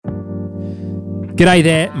G'day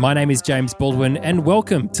there, my name is James Baldwin and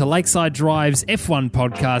welcome to Lakeside Drive's F1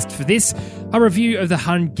 podcast. For this, a review of the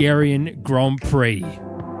Hungarian Grand Prix.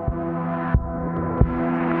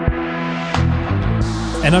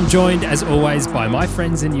 And I'm joined, as always, by my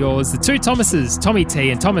friends and yours, the two Thomases, Tommy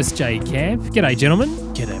T and Thomas J. Camp. G'day, gentlemen.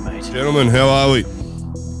 G'day, mate. Gentlemen, how are we?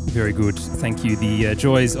 Very good, thank you. The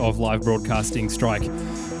joys of live broadcasting strike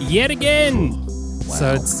yet again. Wow.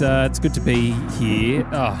 So it's good to be here.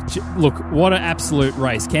 Look, what an absolute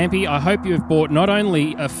race. Campy, I hope you have bought not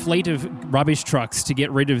only a fleet of rubbish trucks to get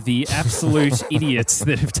rid of the absolute idiots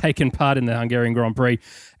that have taken part in the Hungarian Grand Prix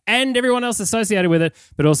and everyone else associated with it,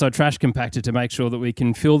 but also a trash compactor to make sure that we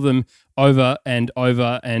can fill them over and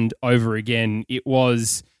over and over again. It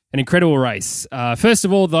was an incredible race. First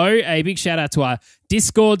of all, though, a big shout out to our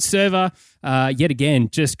Discord server. Yet again,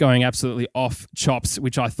 just going absolutely off chops,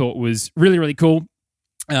 which I thought was really, really cool.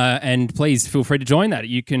 And please feel free to join that.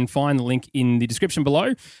 You can find the link in the description below.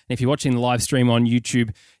 And if you're watching the live stream on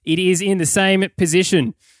YouTube, it is in the same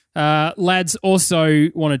position. Lads, also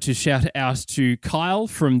wanted to shout out to Kyle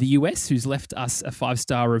from the US, who's left us a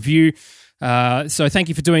 5-star review. So thank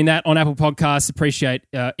you for doing that on Apple Podcasts. Appreciate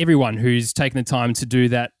everyone who's taken the time to do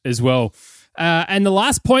that as well. And the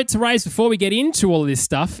last point to raise before we get into all of this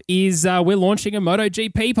stuff is we're launching a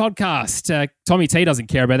MotoGP podcast. Tommy T doesn't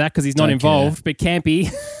care about that because he's not involved, but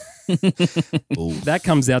Campy, that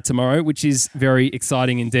comes out tomorrow, which is very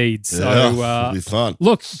exciting indeed. So it'll be fun.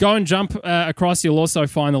 Look, go and jump across. You'll also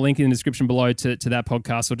find the link in the description below to that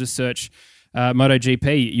podcast, or just search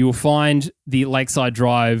MotoGP. You will find the Lakeside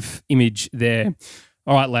Drive image there.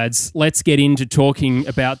 All right, lads, let's get into talking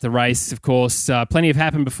about the race. Of course, plenty have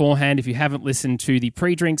happened beforehand. If you haven't listened to the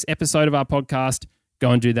pre-drinks episode of our podcast, go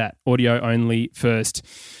and do that. Audio only first.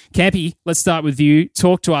 Campy, let's start with you.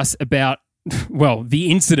 Talk to us about, well, the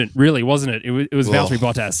incident, really, wasn't it? It was Valtteri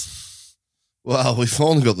Bottas. Well, we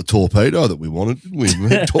finally got the torpedo that we wanted, didn't we? We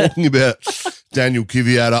were talking about Daniel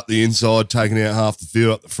Kvyat up the inside, taking out half the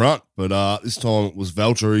field up the front, but this time it was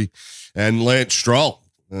Valtteri and Lance Stroll.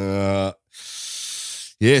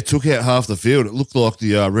 Took out half the field. It looked like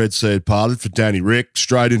the Red Sea had parted for Danny Rick,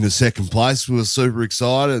 straight into second place. We were super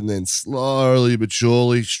excited, and then slowly but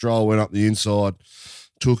surely, Stroll went up the inside.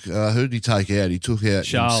 Who did he take out? He took out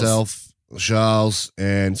himself, Charles,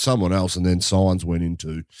 and someone else, and then Sainz went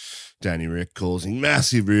into Danny Rick, causing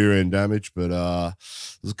massive rear-end damage. But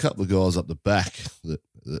there's a couple of guys up the back that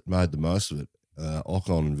made the most of it.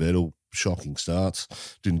 Ocon and Vettel, shocking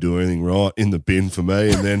starts. Didn't do anything right, in the bin for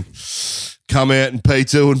me, and then come out in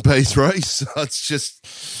P2 and P3. So it's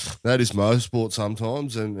just, that is motorsport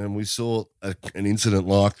sometimes. And we saw an incident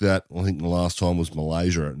like that. I think the last time was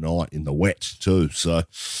Malaysia at night in the wet too. So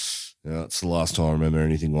it's the last time I remember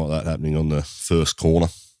anything like that happening on the first corner.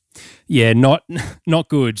 Yeah, not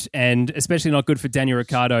good, and especially not good for Daniel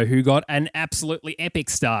Ricciardo, who got an absolutely epic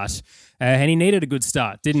start. And he needed a good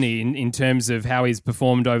start, didn't he, in terms of how he's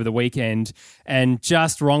performed over the weekend. And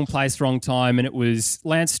just wrong place, wrong time. And it was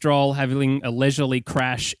Lance Stroll having a leisurely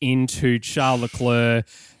crash into Charles Leclerc.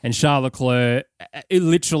 And Charles Leclerc,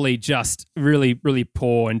 literally just really, really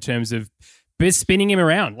poor in terms of spinning him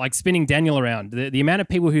around, like spinning Daniel around. The amount of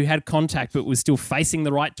people who had contact but was still facing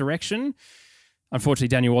the right direction. Unfortunately,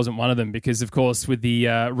 Daniel wasn't one of them because, of course, with the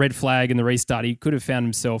red flag and the restart, he could have found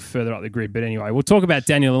himself further up the grid. But anyway, we'll talk about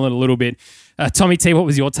Daniel in a little bit. Tommy T, what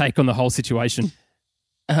was your take on the whole situation?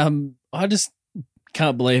 I just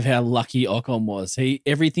can't believe how lucky Ocon was.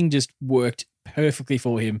 Everything just worked perfectly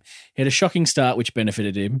for him. He had a shocking start, which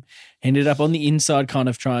benefited him. He ended up on the inside kind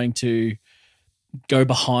of trying to go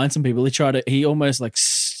behind some people. He almost like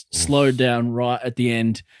slowed down right at the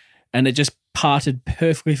end, and it just parted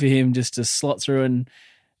perfectly for him just to slot through and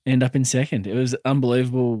end up in second. It was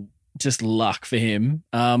unbelievable, just luck for him.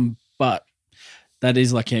 But that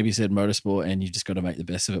is, like Campy said, motorsport, and you just got to make the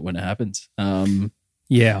best of it when it happens.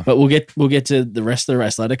 Yeah. But we'll get to the rest of the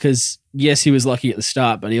race later because, yes, he was lucky at the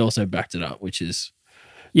start, but he also backed it up, which is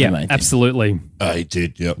the main thing. Absolutely. He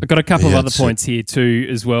did, yep. I've got a couple of other points here too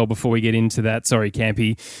as well before we get into that. Sorry,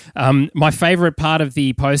 Campy. My favourite part of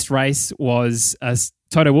the post-race was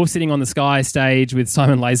Toto Wolff sitting on the Sky stage with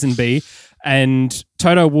Simon Lazenby, and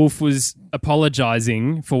Toto Wolff was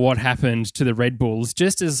apologising for what happened to the Red Bulls,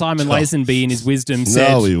 just as Simon Lazenby in his wisdom said.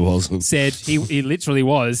 No, he wasn't. Said he literally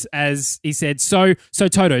was, as he said, so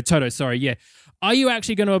Toto, sorry, yeah. Are you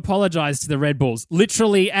actually going to apologise to the Red Bulls?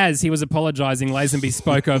 Literally, as he was apologising, Lazenby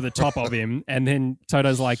spoke over the top of him, and then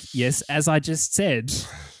Toto's like, yes, as I just said.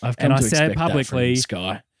 I've come and to I said expect publicly, that from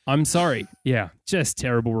Sky. I'm sorry. Yeah, just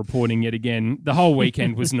terrible reporting yet again. The whole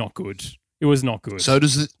weekend was not good. It was not good. So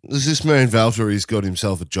does this mean Valtteri's got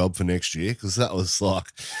himself a job for next year? Because that was like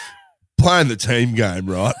playing the team game,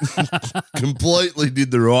 right? Completely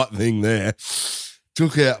did the right thing there.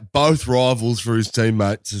 Took out both rivals for his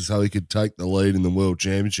teammates so he could take the lead in the World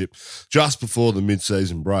Championship just before the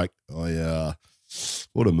mid-season break.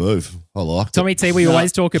 What a move. I liked Tommy it. T, we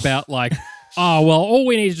always talk about like, oh, well, all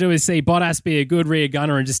we need to do is see Bottas be a good rear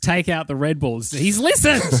gunner and just take out the Red Bulls. He's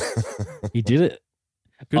listened. He did it.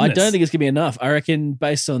 Goodness. I don't think it's going to be enough. I reckon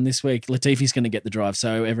based on this week, Latifi's going to get the drive,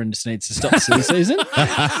 so everyone just needs to stop the silly season.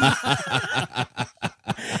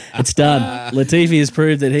 It's done. Latifi has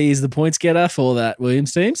proved that he is the points getter for that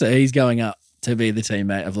Williams team, so he's going up to be the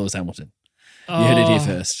teammate of Lewis Hamilton. You heard it here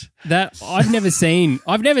first. That I've never seen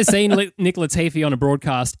Nick Latifi on a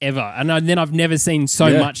broadcast ever, and then I've never seen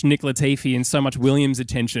so much Nick Latifi and so much Williams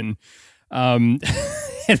attention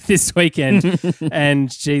this weekend. And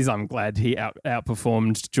geez, I'm glad he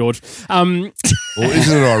outperformed George. Well,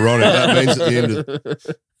 isn't it ironic?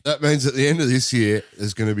 That means at the end of this year,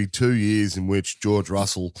 there's going to be 2 years in which George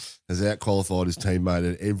Russell has outqualified his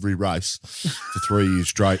teammate at every race for 3 years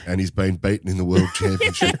straight, and he's been beaten in the World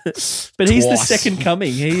Championship. But he's the second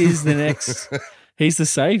coming. He is the next. He's the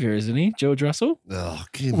savior, isn't he, George Russell? Oh,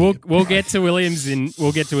 we'll get to Williams in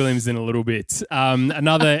a little bit.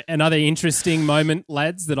 Another interesting moment,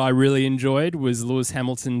 lads, that I really enjoyed was Lewis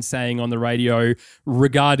Hamilton saying on the radio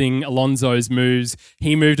regarding Alonso's moves,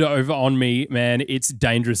 he moved it over on me, man. It's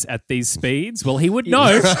dangerous at these speeds. Well, he would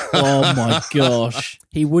know. Oh my gosh,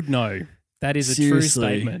 he would know. That is a true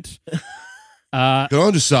statement. Can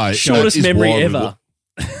I just say, shortest memory ever.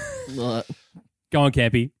 Go on,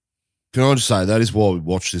 Campy. Can I just say, that is why we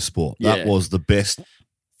watch this sport. Yeah. That was the best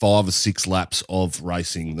 5 or 6 laps of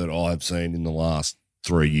racing that I have seen in the last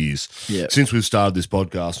 3 years. Yeah. Since we've started this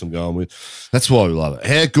podcast, I'm going with. That's why we love it.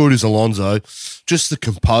 How good is Alonso? Just the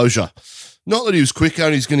composure. Not that he was quicker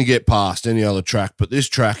and he's going to get past any other track, but this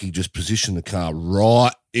track, he just positioned the car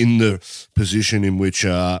right in the position in which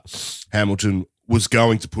Hamilton was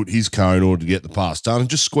going to put his car in order to get the pass done and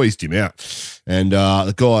just squeezed him out. And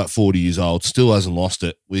the guy at 40 years old still hasn't lost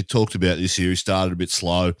it. We talked about this year. He started a bit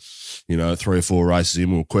slow, 3 or 4 races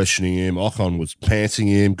in. We were questioning him. Ocon was pantsing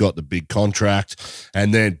him, got the big contract,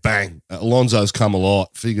 and then bang, Alonso's come a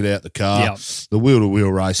lot, figured out the car, the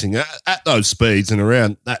wheel-to-wheel racing at those speeds and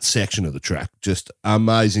around that section of the track. Just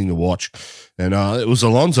amazing to watch. And it was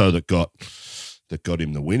Alonso that got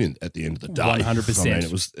him the win at the end of the day. 100%. I mean,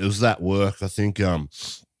 it was that work. I think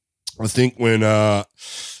when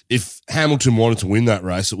if Hamilton wanted to win that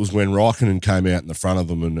race, it was when Raikkonen came out in the front of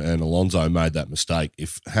him and Alonso made that mistake.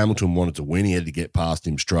 If Hamilton wanted to win, he had to get past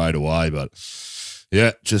him straight away. But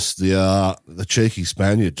yeah, just the cheeky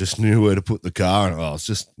Spaniard just knew where to put the car, and it's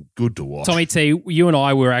just good to watch. Tommy T, you and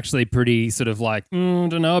I were actually pretty sort of like,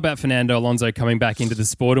 don't know about Fernando Alonso coming back into the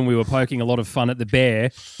sport, and we were poking a lot of fun at the bear,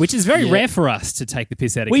 which is very rare for us to take the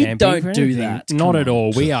piss out of we camping. don't do that. Not at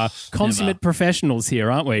all. We are consummate professionals here,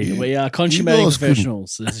 aren't we? We are consummating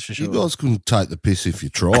professionals, that's for sure. You guys couldn't take the piss if you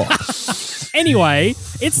tried. Anyway,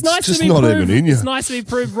 it's nice just to be not proved. even in you. It's nice to be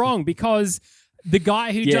proved wrong because the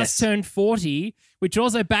guy who just turned 40, which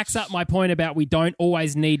also backs up my point about we don't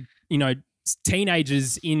always need,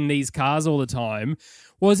 teenagers in these cars all the time,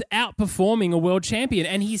 was outperforming a world champion.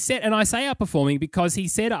 And he said, and I say outperforming because he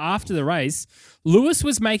said after the race, Lewis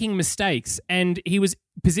was making mistakes and he was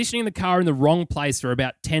positioning the car in the wrong place for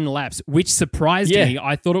about 10 laps, which surprised me.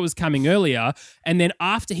 I thought it was coming earlier. And then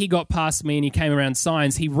after he got past me and he came around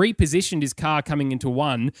Sainz, he repositioned his car coming into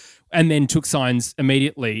one and then took Sainz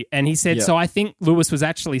immediately. And he said, so I think Lewis was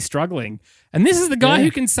actually struggling. And this is the guy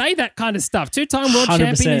who can say that kind of stuff. 2-time world 100%.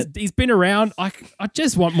 Champion. He's been around. I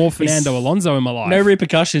just want more Fernando Alonso in my life. No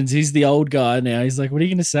repercussions. He's the old guy now. He's like, what are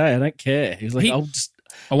you going to say? I don't care. He's like,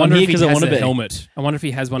 I wonder if he has a helmet. I wonder if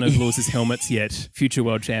he has one of Lewis's helmets yet. Future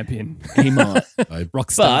world champion. He might.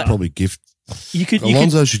 Rockstar. Probably gift.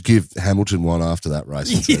 Alonso should give Hamilton one after that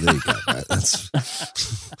race. And say, there you go, mate.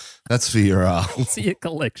 That's for your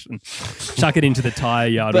collection. Chuck it into the tyre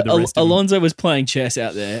yard. But with the rest of Alonso was playing chess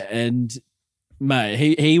out there, and mate,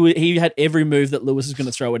 he had every move that Lewis was going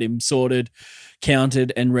to throw at him sorted,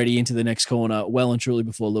 counted, and ready into the next corner. Well and truly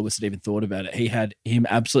before Lewis had even thought about it, he had him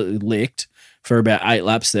absolutely licked for about 8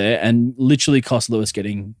 laps there, and literally cost Lewis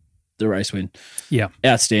getting the race win. Yeah,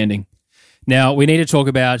 outstanding. Now, we need to talk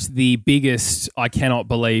about the biggest, I cannot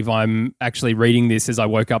believe I'm actually reading this as I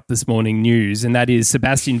woke up this morning, news, and that is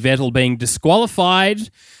Sebastian Vettel being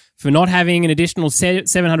disqualified for not having an additional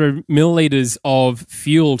 700 millilitres of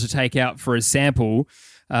fuel to take out for a sample.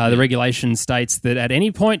 The regulation states that at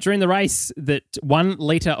any point during the race that 1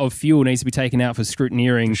 litre of fuel needs to be taken out for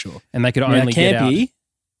scrutineering, and they could only get out.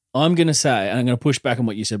 I'm going to say, and I'm going to push back on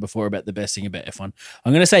what you said before about the best thing about F1.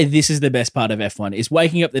 I'm going to say this is the best part of F1 is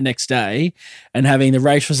waking up the next day and having the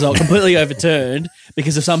race result completely overturned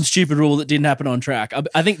because of some stupid rule that didn't happen on track.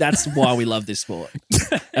 I think that's why we love this sport.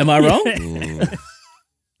 Am I wrong?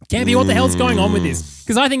 Campy, what the hell's going on with this?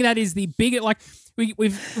 Because I think that is the biggest, like,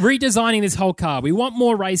 we've redesigning this whole car. We want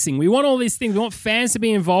more racing. We want all these things. We want fans to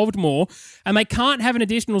be involved more, and they can't have an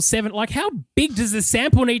additional 7. Like, how big does the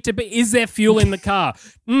sample need to be? Is there fuel in the car?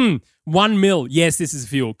 1 mil. Yes, this is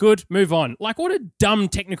fuel. Good. Move on. Like, what a dumb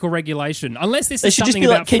technical regulation. Unless this They is should something just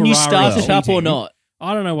be about like, can you start it up or not?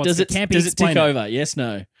 I don't know what Does it tick over? Yes,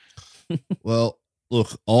 no. Well, look,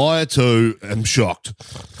 I too am shocked,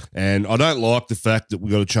 and I don't like the fact that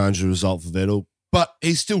we got to change the result for Vettel. But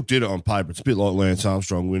he still did it on paper. It's a bit like Lance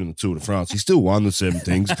Armstrong winning the Tour de France. He still won the 7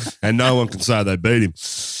 things, and no one can say they beat him.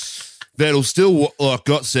 Vettel still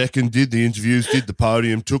got second, did the interviews, did the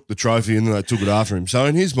podium, took the trophy, and then they took it after him. So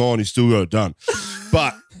in his mind, he's still got it done.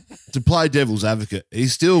 But to play devil's advocate,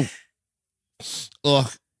 he's still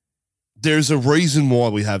there's a reason why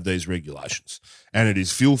we have these regulations, and it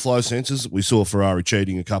is fuel flow sensors. We saw Ferrari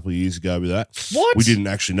cheating a couple of years ago with that. What? We didn't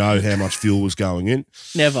actually know how much fuel was going in.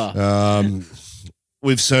 Never.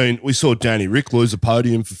 We saw Danny Rick lose a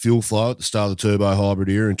podium for fuel flow at the start of the turbo hybrid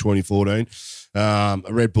era in 2014.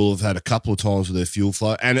 Red Bull have had a couple of times with their fuel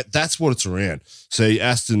flow, and that's what it's around. See,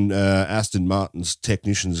 Aston Martin's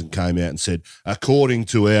technicians came out and said, according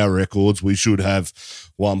to our records, we should have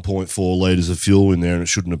 1.4 litres of fuel in there, and it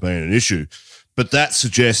shouldn't have been an issue. But that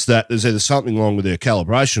suggests that there's either something wrong with their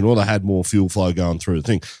calibration or they had more fuel flow going through the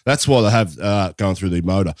thing. That's why they have going through the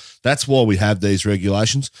motor. That's why we have these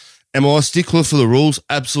regulations. Am I a stickler for the rules?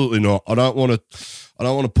 Absolutely not. I don't want to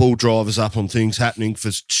pull drivers up on things happening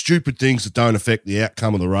for stupid things that don't affect the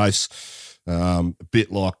outcome of the race. A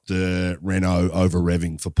bit like the Renault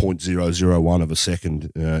over-revving for 0.001 of a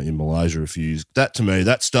second in Malaysia a few years. That, to me,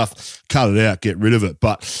 that stuff, cut it out, get rid of it.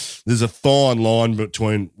 But there's a fine line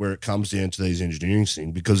between where it comes down to these engineering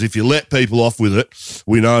things, because if you let people off with it,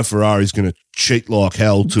 we know Ferrari's going to cheat like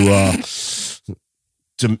hell to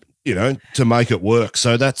make it work.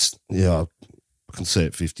 So that's, I can see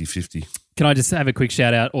it 50-50. Can I just have a quick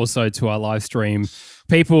shout out also to our live stream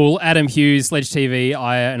people? Adam Hughes, Sledge TV,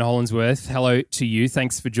 Aya and Hollinsworth, hello to you.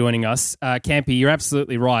 Thanks for joining us. Campy, you're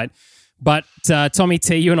absolutely right. But Tommy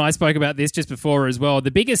T, you and I spoke about this just before as well. The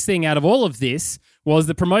biggest thing out of all of this was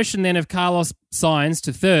the promotion then of Carlos Sainz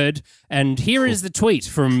to third. And here is the tweet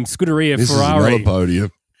from Scuderia this Ferrari. This is another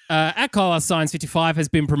podium. At Carlos Sainz 55 has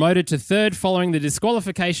been promoted to third following the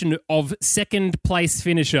disqualification of second place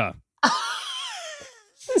finisher.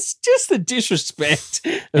 It's just the disrespect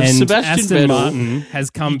of and Sebastian Aston Vettel. Martin has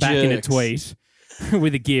come back in a jerks. tweet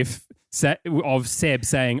with a gif of Seb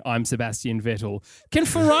saying, "I'm Sebastian Vettel." Can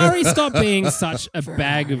Ferrari stop being such a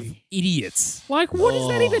bag of idiots? Like, what is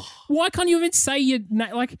that even? Why can't you even say your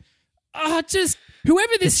name? Like, just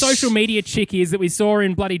whoever this social media chick is that we saw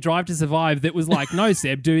in bloody Drive to Survive that was like, "No,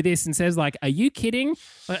 Seb, do this," and says like, "Are you kidding?"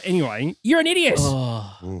 Anyway, you're an idiot.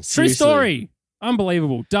 True seriously. story.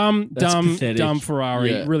 Unbelievable. Dumb pathetic.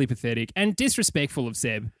 Ferrari. Yeah. Really pathetic. And disrespectful of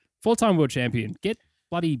Seb. 4-time world champion. Get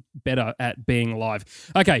bloody better at being alive.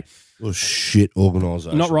 Okay. What a shit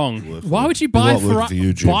organisation. Not wrong. Why would you buy buy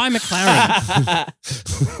McLaren?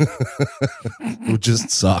 It would just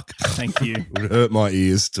suck. Thank you. It would hurt my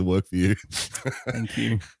ears to work for you. Thank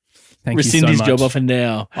you. Thank Rescind you so his much. job offer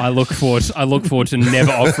now. I look forward to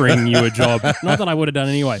never offering you a job. Not that I would have done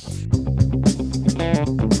anyway.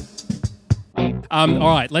 All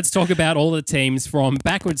right, let's talk about all the teams from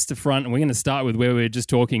backwards to front, and we're going to start with where we were just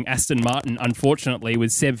talking. Aston Martin, unfortunately,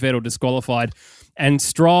 with Seb Vettel disqualified, and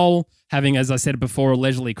Stroll having, as I said before,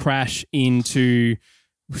 allegedly crash into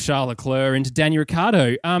Charles Leclerc, into Daniel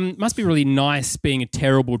Ricciardo. Must be really nice being a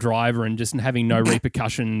terrible driver and just having no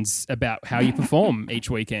repercussions about how you perform each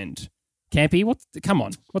weekend. Campy, come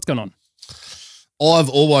on, what's going on? I've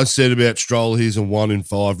always said about Stroll, he's a 1 in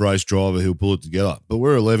 5 race driver who'll pull it together. But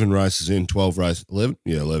we're 11 races in, 12 races. 11?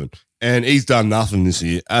 Yeah, 11. And he's done nothing this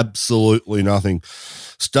year. Absolutely nothing.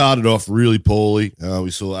 Started off really poorly.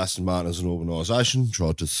 We saw Aston Martin as an organisation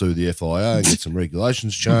tried to sue the FIA and get some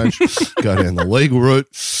regulations changed, go down the legal route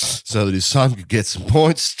so that his son could get some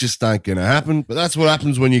points. Just ain't going to happen. But that's what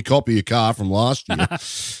happens when you copy a car from last year.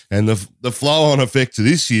 And the flow-on effect to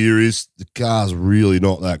this year is the car's really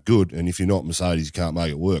not that good. And if you're not Mercedes, you can't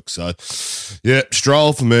make it work. So, yeah,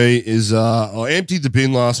 Stroll for me is I emptied the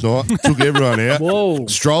bin last night, took everyone out. Whoa.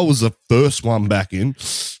 Stroll was the first one back in.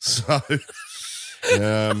 So,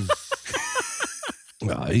 no,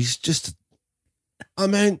 he's just, I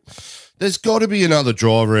mean, there's got to be another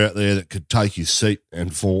driver out there that could take his seat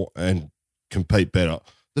and compete better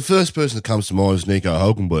the first person that comes to mind is Nico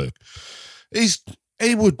Hulkenberg.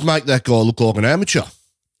 He would make that guy look like an amateur,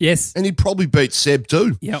 Yes. and he'd probably beat Seb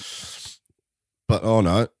too. Yep. But oh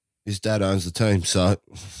no, his dad owns the team, so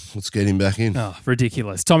let's get him back in. Oh,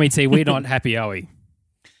 ridiculous. Tommy T, we're not happy, are we?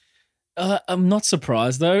 I'm not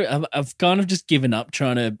surprised though. I've kind of just given up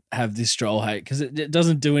trying to have this Stroll hate because it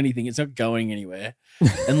doesn't do anything. It's not going anywhere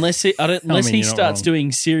unless he you're not starts wrong.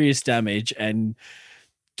 doing serious damage and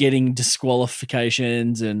getting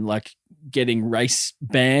disqualifications and like getting race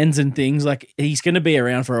bans and things. Like he's going to be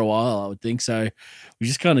around for a while, I would think. So we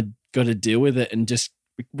just kind of got to deal with it and just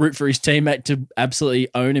root for his teammate to absolutely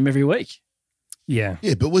own him every week. Yeah.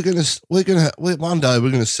 Yeah, but one day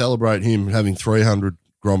we're gonna celebrate him having 300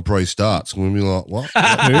 Grand Prix starts, and we'll be like, what?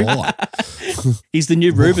 Why? He's the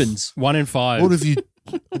new Rubens. 1 in 5.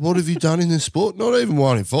 What have you done in this sport? Not even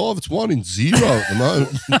 1 in 5. It's 1 in 0 at the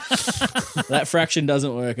moment. That fraction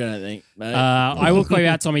doesn't work, I don't think, mate. I will call you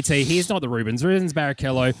out, Tommy T. He's not the Rubens. Rubens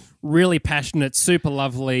Barrichello, really passionate, super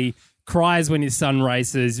lovely, cries when his son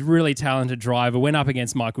races, really talented driver, went up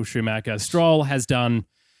against Michael Schumacher. Stroll has done...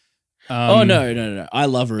 No. I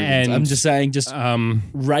love Rubens. and, I'm just saying,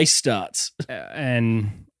 race starts.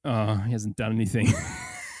 And he hasn't done anything.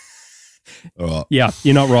 All right. Yeah,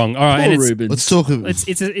 you're not wrong. All right, Poor and it's, Rubens. Let's talk.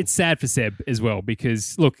 it's sad for Seb as well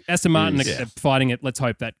because, look, Aston Martin are fighting it. Let's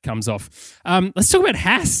hope that comes off. Let's talk about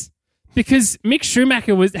Haas because Mick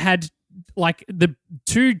Schumacher had like the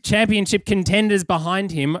 2 championship contenders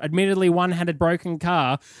behind him. Admittedly, one had a broken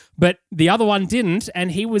car, but the other one didn't,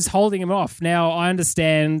 and he was holding him off. Now, I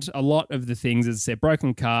understand a lot of the things, as I said,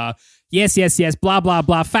 broken car, yes, blah, blah,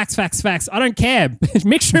 blah, facts. I don't care.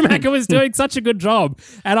 Mick Schumacher was doing such a good job,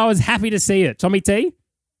 and I was happy to see it. Tommy T?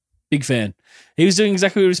 Big fan. He was doing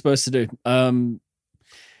exactly what he was supposed to do.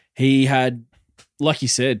 He had, like you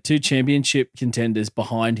said, 2 championship contenders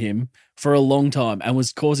behind him for a long time and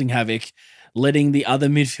was causing havoc, letting the other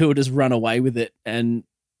midfielders run away with it, and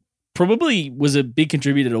probably was a big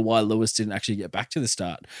contributor to why Lewis didn't actually get back to the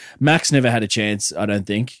start. Max never had a chance, I don't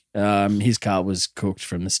think. His car was cooked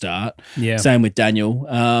from the start. Yeah. Same with Daniel.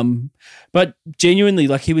 But genuinely,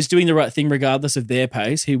 like, he was doing the right thing regardless of their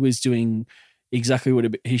pace. He was doing exactly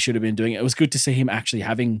what he should have been doing. It was good to see him actually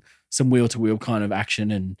having some wheel-to-wheel kind of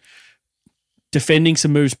action and defending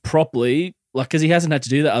some moves properly, like, because he hasn't had to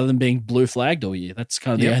do that other than being blue flagged all year. That's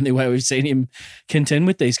kind of the only way we've seen him contend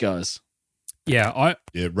with these guys. Yeah,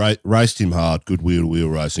 Raced him hard. Good wheel-to-wheel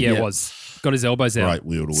racing. it was. Got his elbows out. Great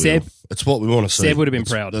wheel-to-wheel. Seb, That's what we want to see. Seb would have been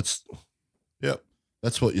proud. That's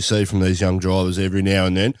what you see from these young drivers every now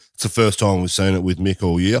and then. It's the first time we've seen it with Mick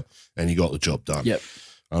all year, and he got the job done. Yep.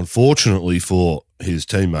 Unfortunately for his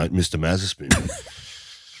teammate, Mr. Mazepin,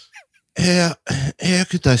 how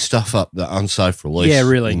could they stuff up the unsafe release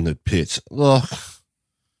really. in the pits? Look,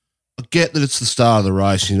 I get that it's the start of the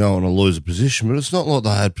race, you don't want to lose a position, but it's not like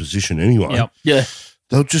they had position anyway. Yep. Yeah.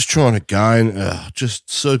 They were just trying to gain, just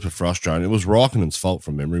super frustrating. It was Raikkonen's fault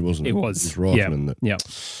from memory, wasn't it? It was. It was Raikkonen that. Yep.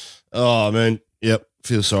 Oh, man. Yep.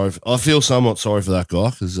 I feel somewhat sorry for that guy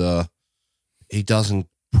because he doesn't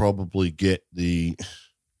probably get the,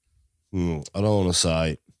 I don't want to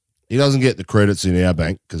say, he doesn't get the credits in our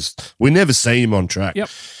bank because we never see him on track. Yep.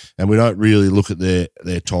 And we don't really look at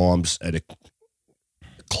their times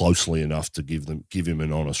closely enough to give him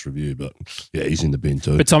an honest review. But yeah, he's in the bin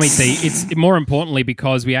too. But Tommy T, it's more importantly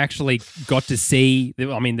because we actually got to see,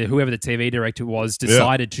 whoever the TV director was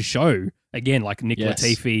decided to show, again, like Nick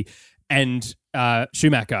Latifi and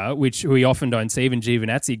Schumacher, who we often don't see. Even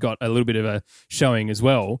Giovinazzi got a little bit of a showing as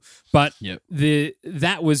well. But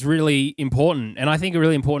that was really important. And I think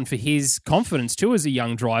really important for his confidence too as a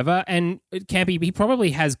young driver. And Campy, he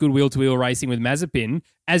probably has good wheel-to-wheel racing with Mazepin,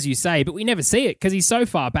 as you say, but we never see it because he's so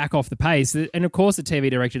far back off the pace. And of course, the TV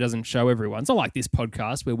director doesn't show everyone. It's not like this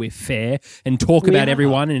podcast where we're fair and talk about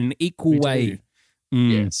everyone in an equal way.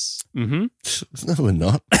 Yes. Mm-hmm. No, we're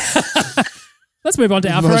not. Let's move on to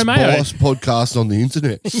Alfa the most Romeo. biased podcast on the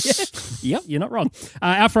internet. Yep, you're not wrong.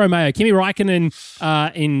 Alfa Romeo, Kimi Raikkonen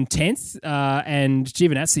in 10th and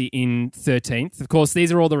Giovinazzi in 13th. Of course,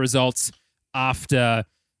 these are all the results after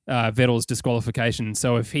Vettel's disqualification.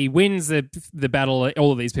 So if he wins the battle,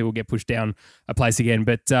 all of these people get pushed down a place again.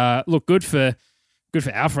 But look, good for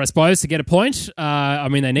Alfa, I suppose, to get a point. I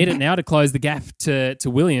mean, they need it now to close the gap to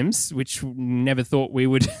Williams, which never thought we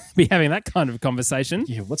would be having that kind of conversation.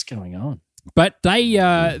 Yeah, what's going on? But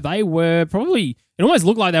they were probably, it almost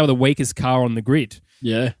looked like they were the weakest car on the grid.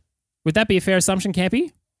 Yeah. Would that be a fair assumption,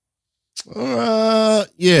 Campy?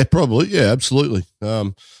 Yeah, probably. Yeah, absolutely.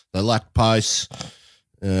 They lacked pace.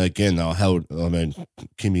 Again,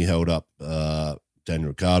 Kimi held up Daniel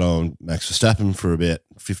Ricciardo and Max Verstappen for about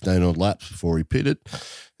 15 odd laps before he pitted.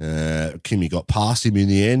 Kimi got past him in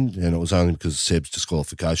the end, and it was only because of Seb's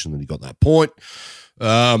disqualification that he got that point.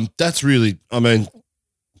 That's really, I mean,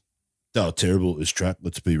 they were terrible at this track,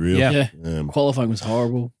 let's be real. Yeah. Qualifying was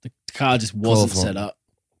horrible. The car just wasn't set up.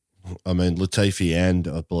 I mean, Latifi and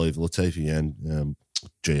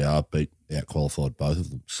GR out qualified both of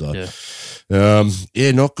them. So,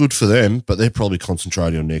 not good for them, but they're probably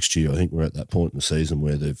concentrating on next year. I think we're at that point in the season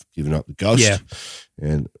where they've given up the ghost. Yeah.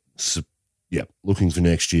 And, looking for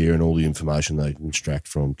next year and all the information they can extract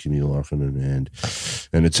from Kimi Räikkönen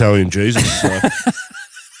and Italian Jesus. So.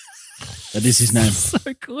 That is his name. So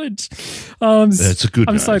good. That's a good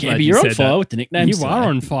name. I'm so glad you're you on said fire that. with the nicknames. You are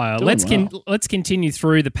on fire. Doing Let's continue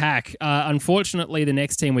through the pack. Unfortunately, the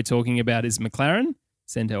next team we're talking about is McLaren.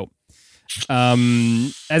 Send help.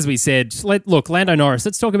 As we said, Lando Norris.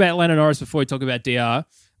 Let's talk about Lando Norris before we talk about DR.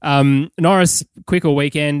 Norris, quicker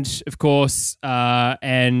weekend, of course,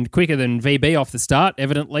 and quicker than VB off the start,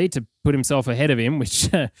 evidently, to put himself ahead of him, which,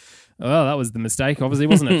 that was the mistake, obviously,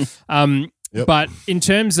 wasn't it? Yep. But in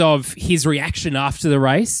terms of his reaction after the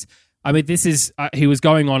race, I mean, this is, he was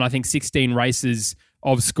going on, I think, 16 races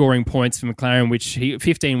of scoring points for McLaren, which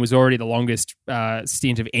 15 was already the longest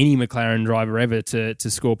stint of any McLaren driver ever to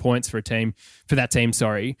score points for that team.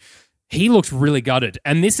 He looked really gutted.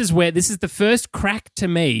 And this is the first crack to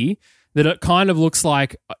me that it kind of looks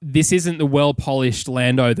like this isn't the well-polished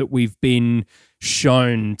Lando that we've been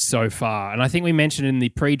shown so far. And I think we mentioned in the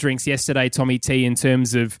pre-drinks yesterday, Tommy T, in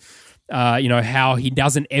terms of how he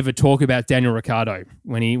doesn't ever talk about Daniel Ricciardo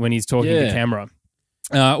when he's talking to camera.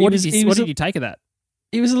 What did you take of that?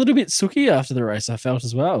 He was a little bit sooky after the race, I felt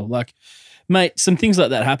as well. Like, mate, some things like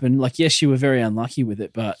that happen. Like, yes, you were very unlucky with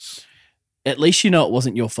it, but at least you know it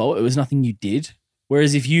wasn't your fault. It was nothing you did.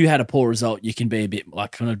 Whereas if you had a poor result, you can be a bit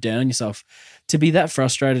like kind of down on yourself. To be that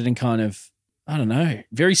frustrated and kind of, I don't know,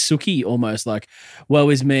 very sooky almost, like, woe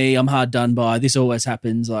is me, I'm hard done by, this always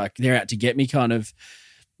happens, like they're out to get me kind of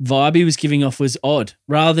vibe he was giving off was odd,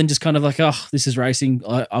 rather than just kind of like, oh, this is racing.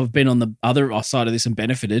 I've been on the other side of this and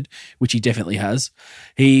benefited, which he definitely has.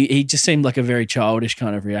 He just seemed like a very childish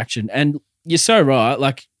kind of reaction. And you're so right.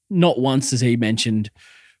 Like, not once has he mentioned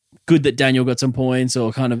good that Daniel got some points,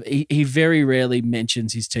 or kind of, he very rarely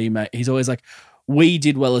mentions his teammate. He's always like, we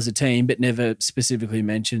did well as a team, but never specifically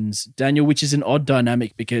mentions Daniel, which is an odd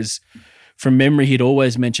dynamic because from memory, he'd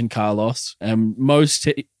always mention Carlos. Most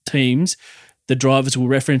teams, the drivers will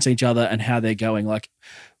reference each other and how they're going. Like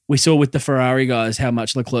we saw with the Ferrari guys, how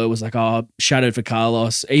much Leclerc was like, shadowed for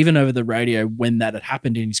Carlos. Even over the radio when that had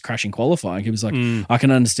happened in his crashing qualifying, he was like, I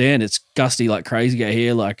can understand it's gusty like crazy out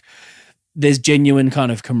here. Like there's genuine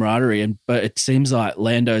kind of camaraderie. But it seems like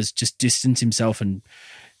Lando's just distanced himself and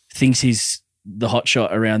thinks he's the hot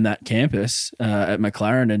shot around that campus at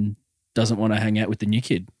McLaren and doesn't want to hang out with the new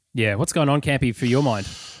kid. Yeah. What's going on, Campy, for your mind?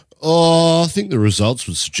 Oh, I think the results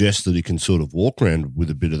would suggest that he can sort of walk around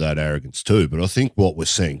with a bit of that arrogance too. But I think what we're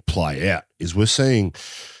seeing play out is we're seeing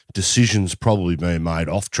decisions probably being made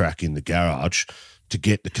off track in the garage to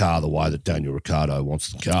get the car the way that Daniel Ricciardo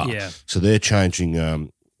wants the car. Yeah. So they're changing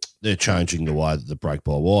the way that the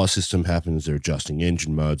brake-by-wire system happens. They're adjusting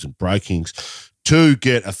engine modes and brakings to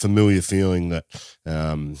get a familiar feeling that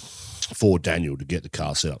for Daniel to get the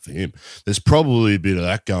car set up for him. There's probably a bit of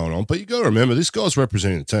that going on, but you got to remember this guy's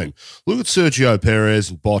representing the team. Look at Sergio Perez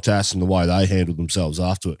and Bottas and the way they handled themselves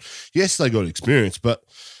after it. Yes, they got experience, but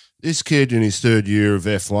this kid in his third year of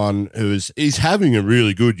F1 he's having a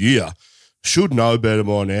really good year should know better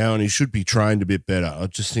by now, and he should be trained a bit better. I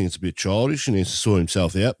just think it's a bit childish and he needs to sort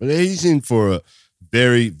himself out, but he's in for a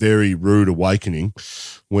very, very rude awakening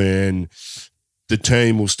when the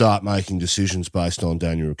team will start making decisions based on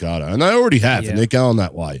Daniel Ricciardo. And they already have, and they're going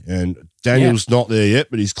that way. And Daniel's not there yet,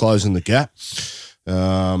 but he's closing the gap.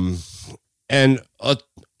 And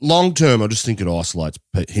long term, I just think it isolates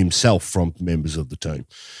himself from members of the team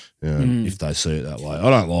if they see it that way. I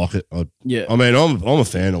don't like it. I mean, I'm a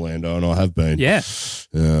fan of Lando, and I have been. Yeah.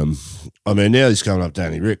 I mean, now he's coming up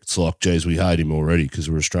Danny Rick. It's like, geez, we hate him already because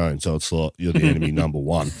we're Australian. So it's like you're the enemy number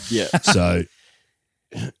one. Yeah. So...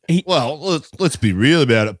 Well, let's be real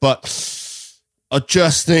about it, but I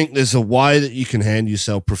just think there's a way that you can handle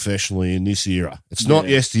yourself professionally in this era. It's not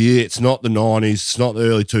yesteryear, it's not the 90s, it's not the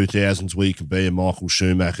early 2000s where you can be a Michael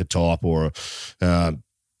Schumacher type or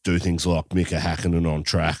do things like Mika Hakkinen on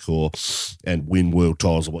track and win world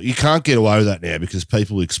titles. You can't get away with that now because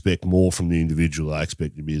people expect more from the individual. They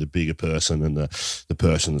expect to be the bigger person and the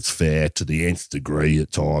person that's fair to the nth degree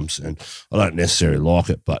at times. And I don't necessarily like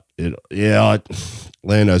it, but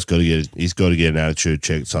Lando's got to get an attitude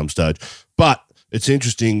check at some stage. But it's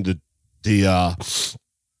interesting that the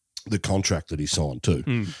contract that he signed too.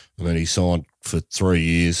 I mean, he signed for 3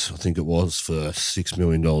 years, I think it was, for $6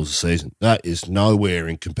 million a season. That is nowhere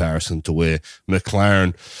in comparison to where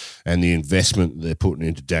McLaren and the investment they're putting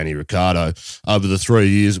into Danny Ricciardo over the 3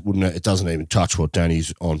 years, it doesn't even touch what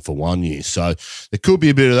Danny's on for 1 year. So there could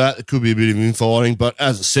be a bit of that. There could be a bit of infighting. But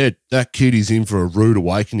as I said, that kid is in for a rude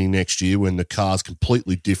awakening next year when the car's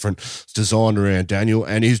completely different. It's designed around Daniel,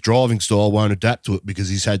 and his driving style won't adapt to it because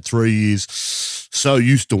he's had 3 years so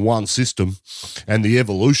used to one system and the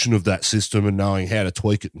evolution of that system and knowing how to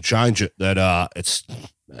tweak it and change it that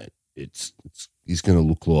he's going to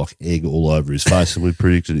look like egg all over his face, and we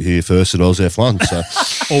predicted it here first at Oz F1.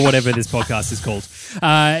 So, or whatever this podcast is called.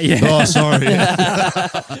 Yeah. Oh,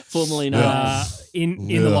 sorry. Formerly known. In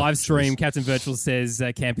the live stream, Captain Virtual says,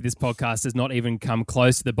 Campy, this podcast does not even come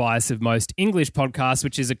close to the bias of most English podcasts,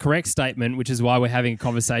 which is a correct statement, which is why we're having a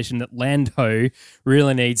conversation that Lando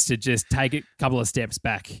really needs to just take a couple of steps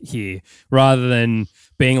back here rather than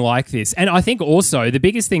being like this. And I think also the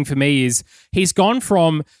biggest thing for me is he's gone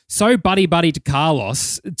from so buddy-buddy to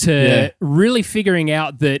Carlos to really figuring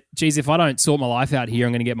out that, geez, if I don't sort my life out here,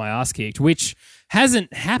 I'm going to get my ass kicked, which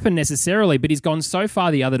hasn't happened necessarily, but he's gone so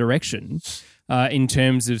far the other direction in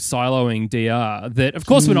terms of siloing DR that, of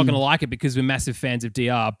course, we're not going to like it because we're massive fans of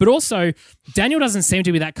DR, but also Daniel doesn't seem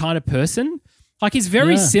to be that kind of person. Like, he's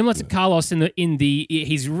very similar to Carlos in the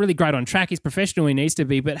he's really great on track. He's professional, he needs to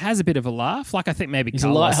be, but has a bit of a laugh. Like, I think maybe he's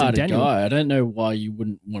Carlos a and lighthearted Daniel. guy. I don't know why you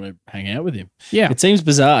wouldn't want to hang out with him. Yeah. It seems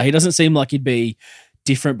bizarre. He doesn't seem like he'd be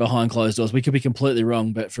different behind closed doors. We could be completely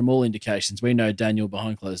wrong, but from all indications, we know Daniel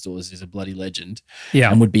behind closed doors is a bloody legend. Yeah.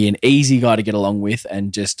 And would be an easy guy to get along with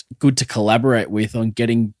and just good to collaborate with on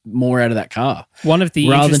getting more out of that car. One of the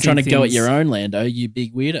rather than trying to go at things- your own, Lando, you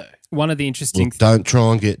big weirdo. One of the interesting Look, don't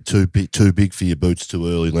try and get too big for your boots too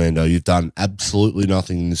early, Lando. You've done absolutely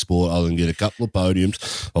nothing in the sport other than get a couple of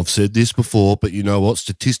podiums. I've said this before, but you know what?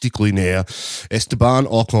 Statistically now, Esteban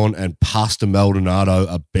Ocon and Pastor Maldonado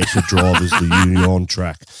are better drivers than you on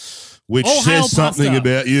track, which Oh, hail says something Pastor.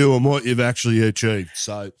 about you and what you've actually achieved.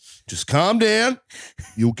 So just calm down.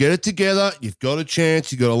 You'll get it together. You've got a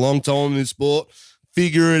chance. You've got a long time in this sport.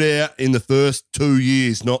 Figure it out in the first 2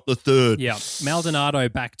 years, not the third. Yeah, Maldonado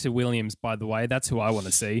back to Williams, by the way. That's who I want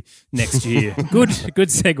to see next year. Good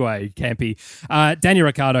segue, Campy. Daniel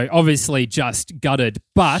Ricciardo, obviously just gutted,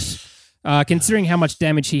 but considering how much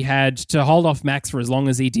damage he had to hold off Max for as long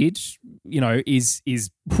as he did, you know,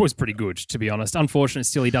 was pretty good, to be honest. Unfortunate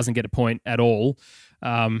still he doesn't get a point at all.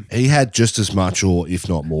 He had just as much or if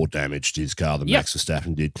not more damage to his car than Max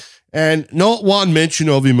Verstappen did. And not one mention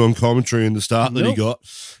of him on commentary in the start that he got.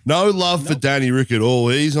 No love for Danny Rick at all.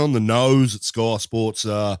 He's on the nose at Sky Sports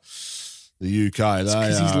the UK.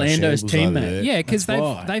 Because he's Lando's teammate. Yeah, because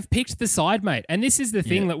they've picked the side, mate. And this is the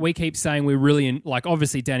thing that we keep saying we're really like,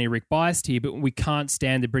 obviously Danny Rick biased here, but we can't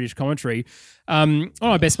stand the British commentary. One of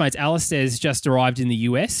my best mates, Alistair's just arrived in the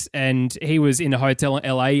US and he was in a hotel in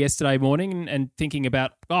LA yesterday morning and thinking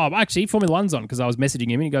about, actually Formula One's on, because I was messaging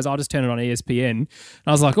him and he goes, I'll just turn it on ESPN. And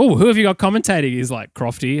I was like, who have you got commentating? He's like,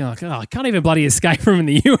 Crofty. I'm like, I can't even bloody escape from in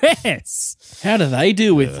the US. How do they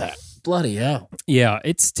deal with that? Bloody hell. Yeah,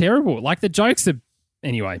 it's terrible. Like, the jokes are...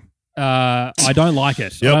 Anyway, I don't like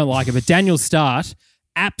it. I don't like it. But Daniel's start,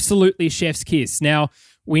 absolutely chef's kiss. Now,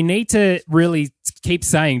 we need to really keep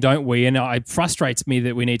saying, don't we? And it frustrates me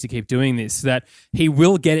that we need to keep doing this, that he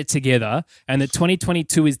will get it together and that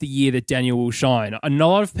 2022 is the year that Daniel will shine. And a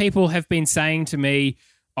lot of people have been saying to me,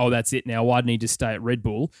 oh, that's it now. Why didn't he just stay at Red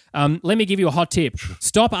Bull? Let me give you a hot tip.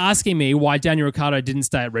 Stop asking me why Daniel Ricciardo didn't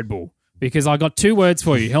stay at Red Bull. Because I got 2 words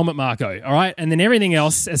for you, Helmut Marko, all right? And then everything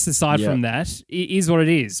else, aside from that, is what it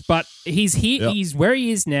is. But he's here, he's where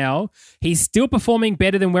he is now. He's still performing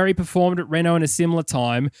better than where he performed at Renault in a similar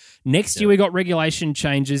time. Next year we got regulation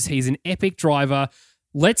changes. He's an epic driver.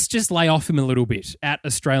 Let's just lay off him a little bit at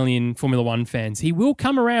Australian Formula One fans. He will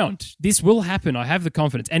come around. This will happen. I have the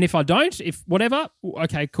confidence. And if I don't,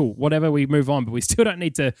 okay, cool, whatever, we move on. But we still don't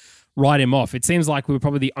need to write him off. It seems like we're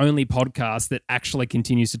probably the only podcast that actually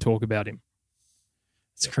continues to talk about him.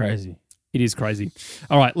 It's crazy. It is crazy.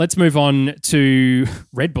 All right, let's move on to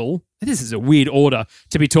Red Bull. This is a weird order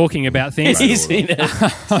to be talking about things. Max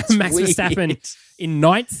Verstappen in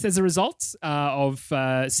 9th as a result of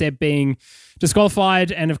Seb being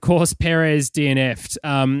disqualified and, of course, Perez DNF'd.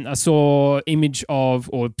 I saw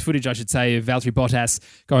footage, I should say, of Valtteri Bottas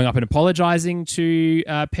going up and apologising to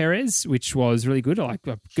Perez, which was really good.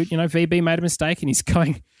 Good, VB made a mistake and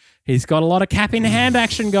he's got a lot of cap in hand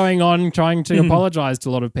action going on, trying to apologise to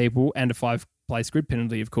a lot of people and a 5-place grid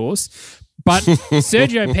penalty, of course. But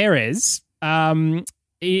Sergio Perez,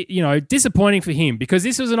 disappointing for him because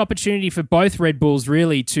this was an opportunity for both Red Bulls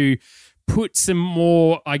really to put some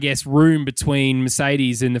more, I guess, room between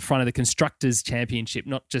Mercedes in the front of the Constructors' Championship,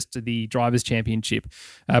 not just the Drivers' Championship.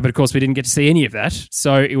 But, of course, we didn't get to see any of that.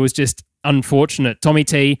 So it was just unfortunate. Tommy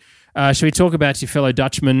T, should we talk about your fellow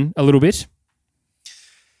Dutchman a little bit?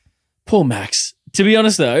 Poor Max. To be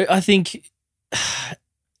honest, though, I think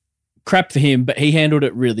crap for him, but he handled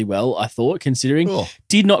it really well, I thought, considering. Oh.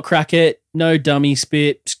 Did not crack it, no dummy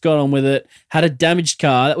spit, just got on with it. Had a damaged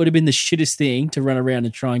car. That would have been the shittest thing to run around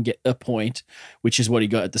and try and get a point, which is what he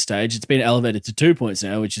got at the stage. It's been elevated to 2 points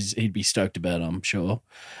now, which is he'd be stoked about, I'm sure,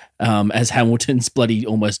 as Hamilton's bloody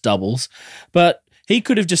almost doubles. But he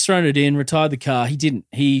could have just thrown it in, retired the car. He didn't.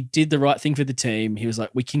 He did the right thing for the team. He was like,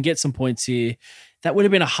 we can get some points here. That would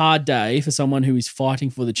have been a hard day for someone who is fighting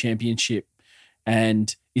for the championship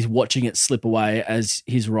and is watching it slip away as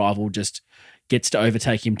his rival just gets to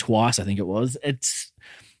overtake him twice, I think it was.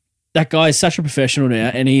 That guy is such a professional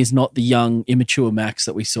now, and he is not the young, immature Max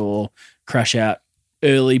that we saw crash out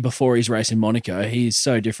early before his race in Monaco. He is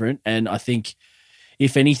so different, and I think,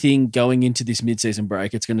 if anything, going into this mid-season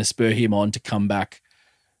break, it's going to spur him on to come back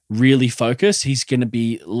really focused. He's going to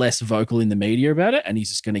be less vocal in the media about it, and he's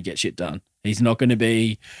just going to get shit done. He's not going to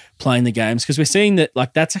be playing the games because we're seeing that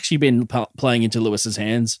that's actually been playing into Lewis's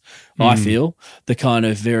hands, I feel, the kind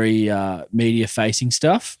of very media-facing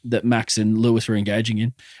stuff that Max and Lewis were engaging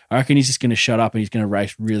in. I reckon he's just going to shut up and he's going to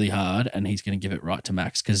race really hard and he's going to give it right to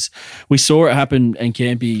Max because we saw it happen and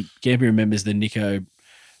Campy remembers the Nico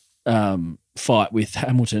fight with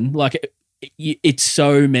Hamilton. It's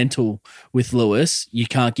so mental with Lewis. You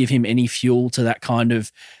can't give him any fuel to that kind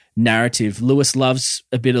of narrative. Lewis loves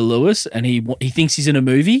a bit of Lewis and he thinks he's in a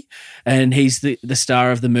movie and he's the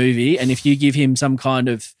star of the movie. And if you give him some kind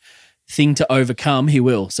of thing to overcome, he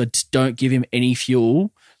will. So just don't give him any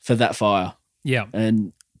fuel for that fire. Yeah.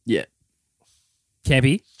 And yeah.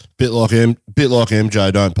 Campy? Bit like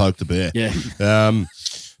MJ, don't poke the bear. Yeah.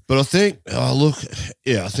 But I think, I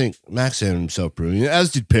think Max handled himself brilliant,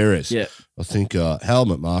 as did Perez. Yeah. I think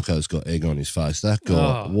Helmut Marko's got egg on his face. That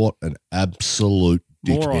guy, what an absolute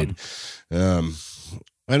dickhead.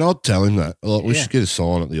 And I'd tell him that. We should get a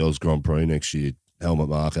sign at the Oz Grand Prix next year. Helmut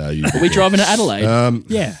Marko. Are we driving to Adelaide?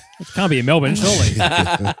 Yeah. It can't be in Melbourne, surely.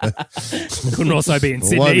 Couldn't also be in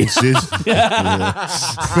Sydney. Won't be Sid. Yeah.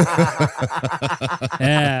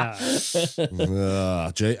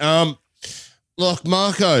 Gee. Look,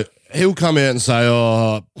 Marko, he'll come out and say,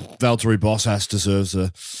 Valtteri Bottas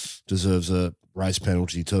deserves a race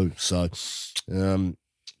penalty too. So, a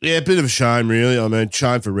bit of a shame, really. I mean,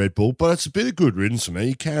 shame for Red Bull, but it's a bit of good riddance for me.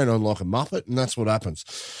 You carrying on like a muppet, and that's what happens.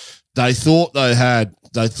 They thought their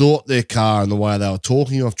car and the way they were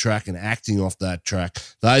talking off track and acting off that track,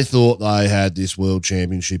 they thought they had this world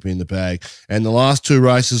championship in the bag. And the last two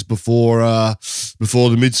races before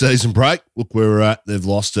the mid-season break, look where we're at. They've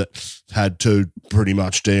lost it. Had two pretty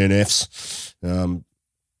much DNFs. And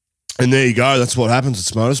there you go. That's what happens.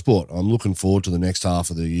 It's motorsport. I'm looking forward to the next half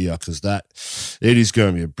of the year because it is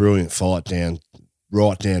going to be a brilliant fight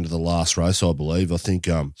right down to the last race, I believe. I think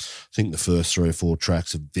the first 3 or 4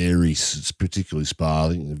 tracks are particularly Spa,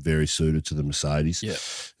 I think they're very suited to the Mercedes. Yeah.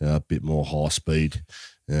 A bit more high speed,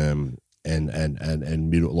 and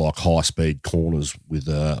middle, like high speed corners with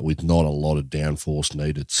not a lot of downforce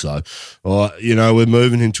needed. So, we're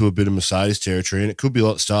moving into a bit of Mercedes territory, and it could be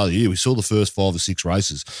like the start of the year. We saw the first 5 or 6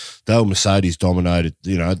 races; they were Mercedes dominated.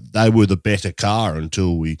 They were the better car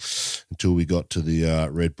until we got to the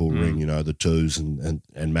Red Bull ring. The twos, and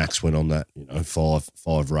Max went on that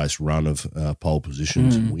 5 race run of pole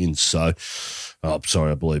positions and wins. So, I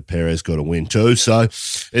believe Perez got a win too. So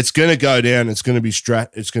it's going to go down. It's going to be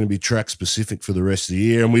track specific for the rest of the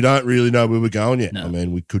year, and we don't really know where we're going yet. No. I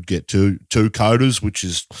mean, we could get two Codas, which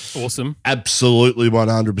is awesome, absolutely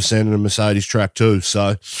 100% in a Mercedes track too.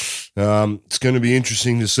 So it's going to be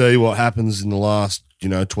interesting to see what happens in the last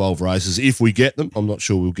 12 races if we get them. I'm not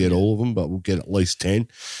sure we'll get all of them, but we'll get at least 10.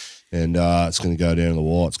 And it's going to go down the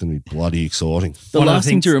wire. It's going to be bloody exciting. The last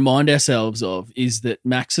thing to remind ourselves of is that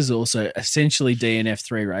Max has also essentially DNF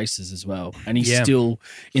 3 races as well. And he's still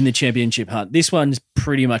in the championship hunt. This one's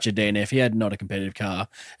pretty much a DNF. He had not a competitive car.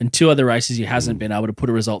 And 2 other races he hasn't been able to put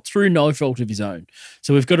a result through no fault of his own.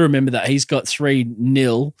 So we've got to remember that he's got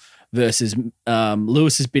 3-0 versus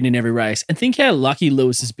Lewis has been in every race. And think how lucky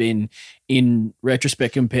Lewis has been in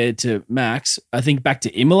retrospect compared to Max. I think back to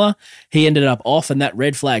Imola, he ended up off and that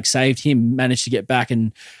red flag saved him, managed to get back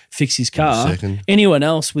and fix his car. Anyone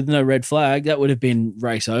else with no red flag, that would have been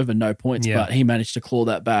race over, no points, but he managed to claw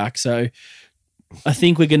that back. So I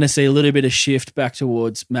think we're going to see a little bit of shift back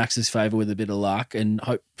towards Max's favour with a bit of luck, and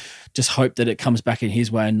hope that it comes back in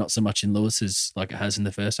his way and not so much in Lewis's like it has in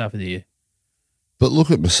the first half of the year. But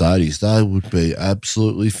look at Mercedes. They would be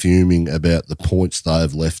absolutely fuming about the points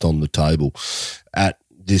they've left on the table at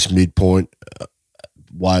this midpoint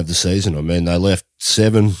way of the season. I mean, they left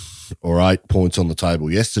 7 or 8 points on the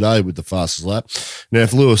table yesterday with the fastest lap. Now,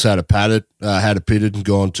 if Lewis had pitted and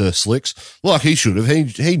gone to slicks, like he should have,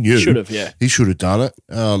 he knew. Should have, yeah. He should have done it.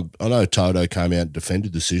 I know Toto came out and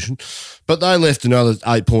defended the decision, but they left another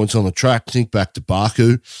 8 points on the track. Think back to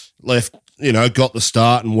Baku, left, got the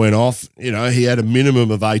start and went off. He had a minimum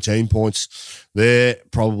of 18 points there,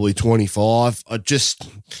 probably 25. I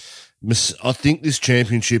think this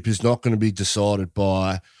championship is not going to be decided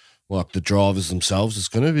by like the drivers themselves. It's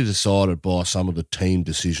going to be decided by some of the team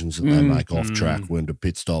decisions that they make off track, when to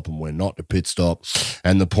pit stop and when not to pit stop,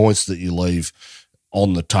 and the points that you leave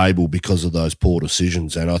on the table because of those poor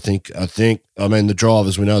decisions. And I mean, the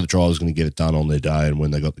drivers, we know the drivers are going to get it done on their day, and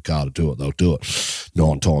when they got the car to do it, they'll do it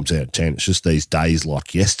 9 times out of 10. It's just these days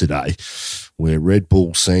like yesterday where Red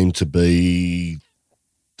Bull seem to be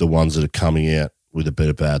the ones that are coming out with a bit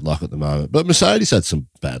of bad luck at the moment. But Mercedes had some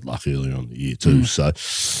bad luck earlier on in the year too. So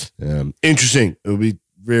interesting. It'll be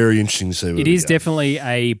very interesting to see. It is definitely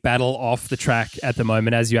a battle off the track at the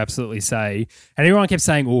moment, as you absolutely say. And everyone kept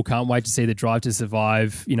saying, can't wait to see the Drive to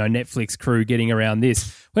Survive, Netflix crew getting around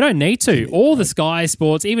this. We don't need to. All the Sky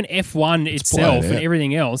Sports, even F1 itself and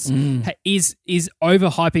everything else is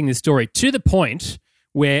overhyping the story to the point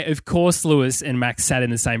where, of course, Lewis and Max sat in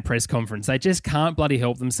the same press conference. They just can't bloody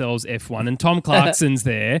help themselves, F1. And Tom Clarkson's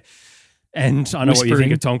there. And I know what you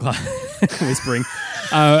think of Tom Clark. Whispering.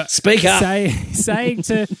 Speak up.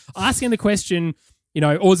 Asking the question,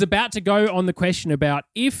 or was about to go on the question about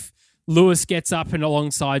if Lewis gets up and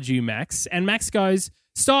alongside you, Max, and Max goes,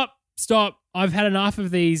 stop. I've had enough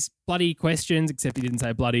of these bloody questions, except he didn't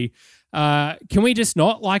say bloody. Can we just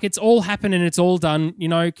not? Like, it's all happened and it's all done.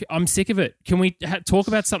 I'm sick of it. Can we talk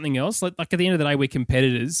about something else? Like at the end of the day, we're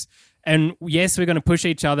competitors. And yes, we're going to push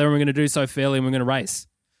each other and we're going to do so fairly and we're going to race.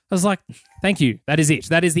 I was like, thank you. That is it.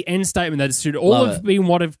 That is the end statement. That should all have been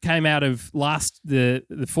what have came out of the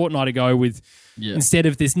fortnight ago with instead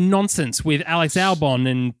of this nonsense with Alex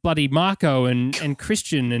Albon and bloody Marco and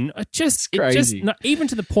Christian and even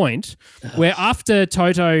to the point where after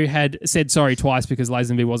Toto had said sorry twice because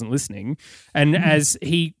Lazenby wasn't listening, and as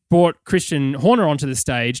he brought Christian Horner onto the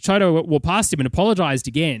stage, Toto walked past him and apologized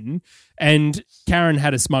again, and Karen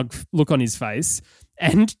had a smug look on his face.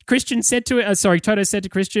 And Christian said Toto said to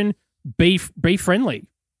Christian, be friendly.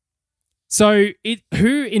 So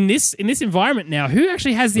who in this environment now, who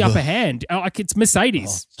actually has the upper hand? It's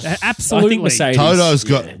Mercedes. Absolutely. I think Mercedes.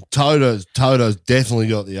 Toto's definitely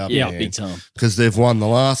got the upper hand. Big time. Because they've won the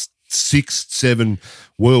last 6-7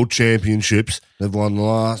 world championships. They've won the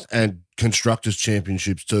last and constructors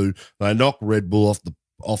championships too. They knocked Red Bull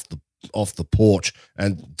off the porch,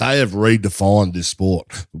 and they have redefined this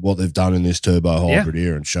sport, what they've done in this turbo hybrid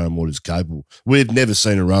era, and shown what is capable. We've never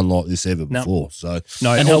seen a run like this ever before. So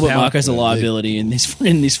and Helmut Marko's a liability in this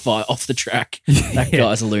fight off the track. That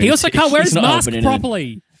guy's a lunatic. He also can't wear his mask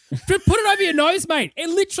properly. Put it over your nose, mate.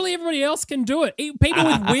 And literally everybody else can do it. People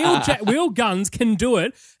with wheel guns can do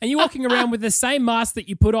it, and you're walking around with the same mask that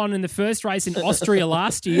you put on in the first race in Austria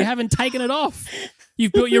last year. You haven't taken it off.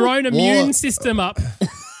 You've built your own immune system up.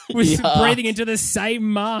 With breathing into the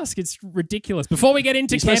same mask. It's ridiculous. Before we get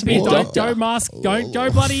into camping, don't go mask. Don't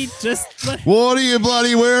go bloody just... What do you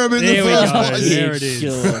bloody wear them in the first place? There it is.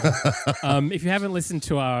 If you haven't listened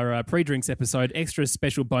to our pre-drinks episode, extra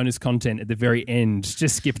special bonus content at the very end.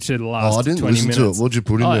 Just skip to the last 20 minutes. I didn't listen to it. What'd you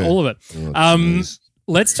put in there? All of it.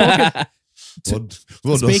 Let's talk...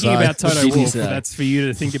 Speaking about Toto Wolff, that's for you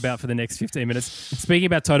to think about for the next 15 minutes. Speaking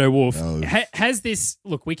about Toto Wolff, has this...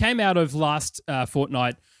 Look, we came out of last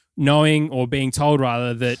fortnight knowing or being told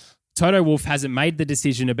rather that Toto Wolff hasn't made the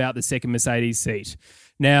decision about the second Mercedes seat.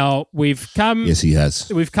 Now, we've come... Yes, he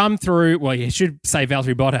has. We've come through... Well, you should say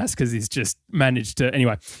Valtteri Bottas because he's just managed to...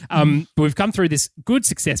 Anyway, but we've come through this good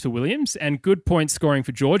success for Williams and good point scoring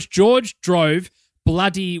for George. George drove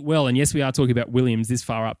bloody well. And yes, we are talking about Williams this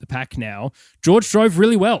far up the pack now. George drove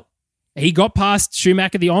really well. He got past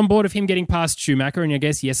Schumacher, the onboard of him getting past Schumacher, and I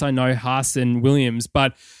guess, yes, I know Haas and Williams,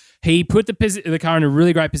 but... He put the car in a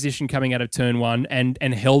really great position coming out of turn one and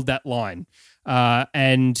held that line.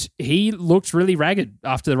 And he looked really ragged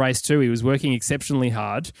after the race too. He was working exceptionally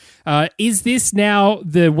hard. Is this now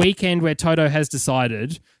the weekend where Toto has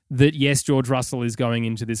decided that, yes, George Russell is going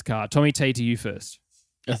into this car? Tommy T, to you first.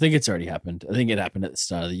 I think it's already happened. I think it happened at the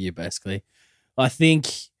start of the year, basically. I think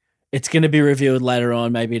it's going to be revealed later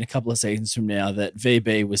on, maybe in a couple of seasons from now, that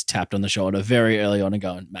VB was tapped on the shoulder very early on and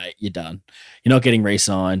going, mate, you're done. You're not getting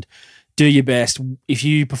re-signed. Do your best. If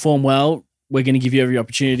you perform well, we're going to give you every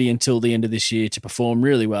opportunity until the end of this year to perform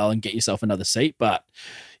really well and get yourself another seat, but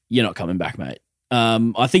you're not coming back, mate.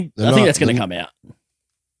 I think that's going to come out.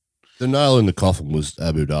 The nail in the coffin was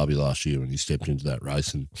Abu Dhabi last year when he stepped into that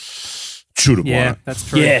race and should have won it. That's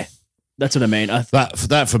true. Yeah, that's what I mean.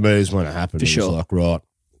 That for me is when it happened. For sure. It was like, right,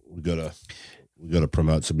 we got to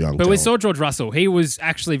promote some young But talent. we saw George Russell. He was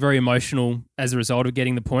actually very emotional as a result of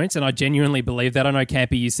getting the points, and I genuinely believe that. I know,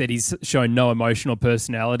 Campy, you said he's shown no emotional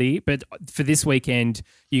personality, but for this weekend,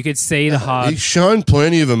 you could see the heart. He's shown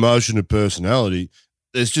plenty of emotion and personality.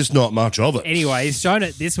 There's just not much of it. Anyway, he's shown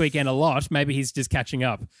it this weekend a lot. Maybe he's just catching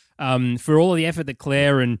up. For all of the effort that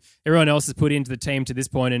Claire and everyone else has put into the team to this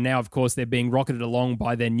point, and now, of course, they're being rocketed along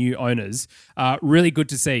by their new owners. Really good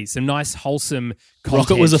to see. Some nice, wholesome content.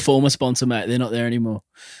 Rocket was a former sponsor, mate. They're not there anymore.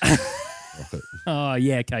 Oh,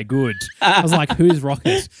 yeah, okay, good. I was like, who's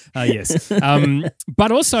Rocket? Yes.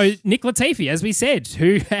 But also Nick Latifi, as we said,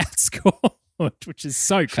 who outscored, which is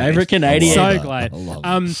so great. Favorite Canadian. So glad.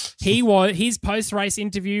 His post-race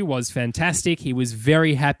interview was fantastic. He was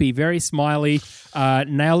very happy, very smiley,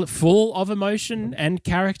 nailed full of emotion and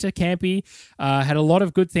character, Campy. Had a lot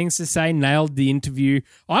of good things to say, nailed the interview.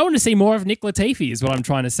 I want to see more of Nick Latifi is what I'm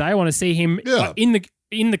trying to say. I want to see him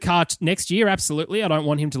in the car next year, absolutely. I don't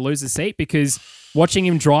want him to lose a seat because watching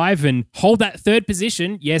him drive and hold that third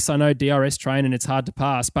position, yes, I know DRS train and it's hard to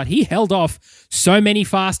pass, but he held off so many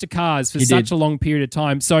faster cars for such a long period of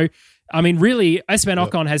time. So, I mean, really, Esteban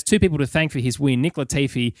Ocon has two people to thank for his win, Nick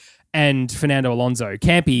Latifi and Fernando Alonso.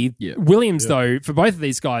 Campy, Williams, though, for both of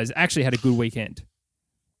these guys, actually had a good weekend.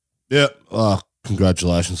 Yeah.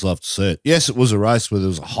 Congratulations. Love to see it. Yes, it was a race where there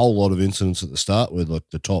was a whole lot of incidents at the start where like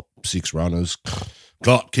the top 6 runners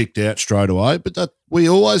got kicked out straight away, but that we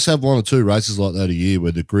always have 1 or 2 races like that a year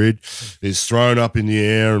where the grid is thrown up in the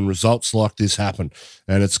air and results like this happen.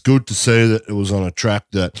 And it's good to see that it was on a track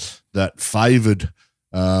that favoured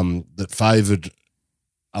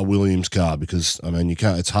a Williams car because, I mean,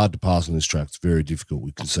 it's hard to pass on this track. It's very difficult.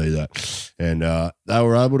 We can see that. And they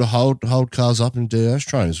were able to hold cars up in DRS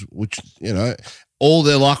trains, which, all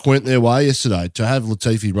their luck went their way yesterday. To have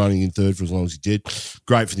Latifi running in third for as long as he did,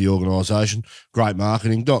 great for the organisation, great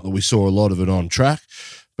marketing. Not that we saw a lot of it on track,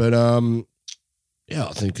 but I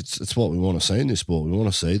think it's what we want to see in this sport. We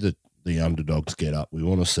want to see the underdogs get up. We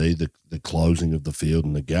want to see the closing of the field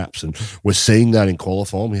and the gaps, and we're seeing that in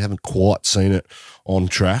qualifying. We haven't quite seen it on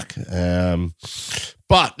track,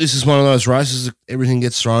 but this is one of those races that everything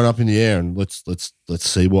gets thrown up in the air, and let's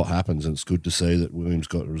see what happens. And it's good to see that Williams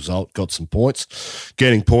got a result, got some points.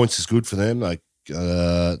 Getting points is good for them. They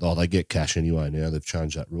get cash anyway now. They've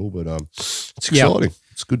changed that rule, but it's exciting. Yep.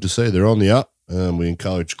 It's good to see they're on the up. We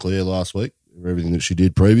encouraged Claire last week. Everything that she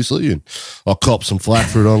did previously, and I'll cop some flack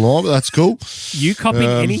for it online, but that's cool. You copying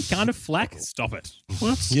any kind of flack? Stop it.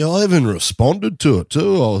 What? Yeah, I even responded to it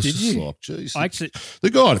too. I was like, geez. The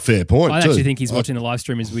guy had a fair point. I actually think he's watching the live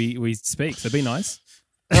stream as we speak, so be nice.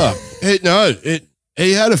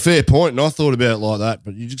 He had a fair point, and I thought about it like that,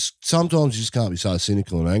 but sometimes you just can't be so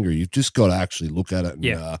cynical and angry. You've just got to actually look at it. And,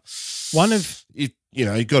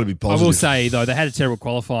 you've got to be positive. I will say, though, they had a terrible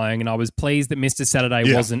qualifying, and I was pleased that Mr.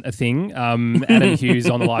 Saturday wasn't a thing. Adam Hughes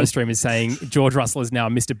on the live stream is saying George Russell is now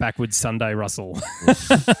Mr. Backwards Sunday Russell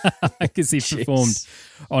because he performed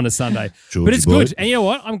on a Sunday. But it's good. And you know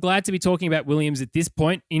what? I'm glad to be talking about Williams at this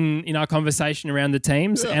point in our conversation around the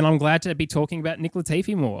teams, and I'm glad to be talking about Nick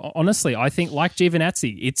Latifi more. Honestly, I think, like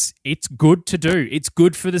Giovinazzi, it's good to do. It's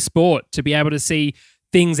good for the sport to be able to see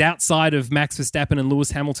things outside of Max Verstappen and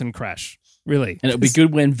Lewis Hamilton crash. Really. And it'll be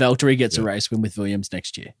good when Valtteri gets a race win with Williams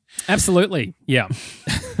next year. Absolutely. Yeah.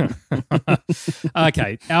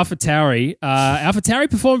 Okay. AlphaTauri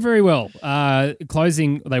performed very well.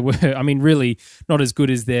 Closing, they were, really not as good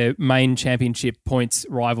as their main championship points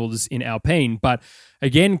rivals in Alpine. But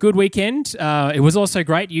again, good weekend. It was also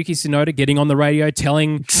great. Yuki Tsunoda getting on the radio,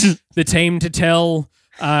 telling the team to tell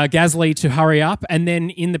Gasly to hurry up, and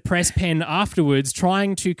then in the press pen afterwards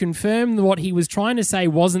trying to confirm what he was trying to say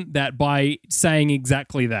wasn't that by saying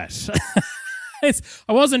exactly that.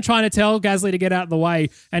 I wasn't trying to tell Gasly to get out of the way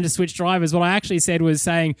and to switch drivers. What I actually said was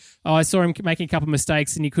saying, I saw him making a couple of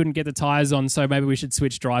mistakes and he couldn't get the tyres on, so maybe we should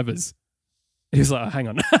switch drivers. He was like, hang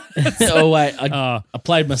on. Oh, wait, I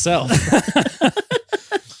played myself.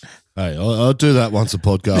 Hey, I'll do that once a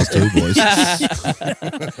podcast too, boys.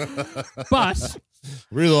 But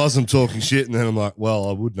realise I'm talking shit, and then I'm like, well,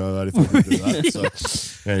 I would know that if I did do that.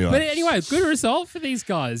 So Anyway. But anyway, good result for these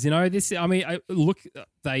guys. You know, look,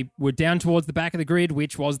 they were down towards the back of the grid,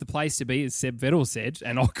 which was the place to be, as Seb Vettel said,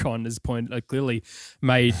 and Ocon has clearly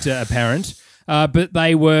made apparent. But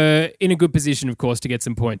they were in a good position, of course, to get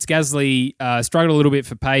some points. Gasly struggled a little bit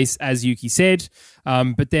for pace, as Yuki said,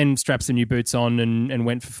 but then strapped some new boots on and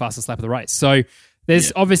went for fastest lap of the race. So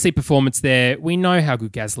there's obviously performance there. We know how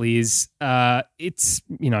good Gasly is.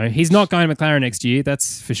 He's not going to McLaren next year,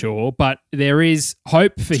 that's for sure. But there is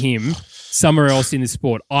hope for him somewhere else in the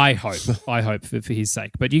sport. I hope for his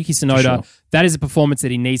sake. But Yuki Tsunoda, that is a performance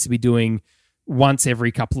that he needs to be doing once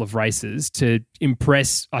every couple of races to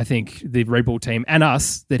impress, I think, the Red Bull team and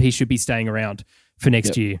us that he should be staying around for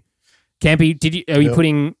next year. Campy, are you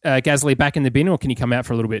putting Gasly back in the bin, or can he come out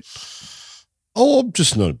for a little bit? Oh, I'm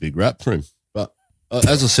just not a big rap for him. But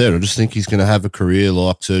as I said, I just think he's going to have a career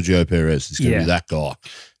like Sergio Perez. He's going to be that guy.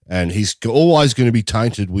 And he's always going to be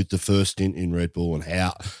tainted with the first stint in Red Bull and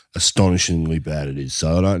how astonishingly bad it is.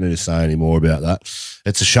 So I don't need to say any more about that.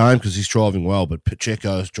 It's a shame because he's driving well, but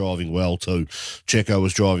Checo's driving well too. Checo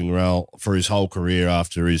was driving well for his whole career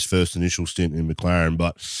after his first initial stint in McLaren,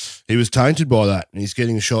 but he was tainted by that, and he's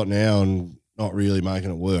getting a shot now and not really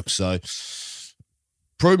making it work. So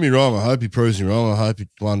prove me wrong. I hope he proves me wrong. I hope he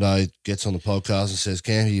one day gets on the podcast and says,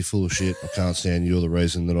 Campy, you're full of shit. I can't stand you. You're the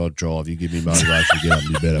reason that I drive. You give me motivation to get up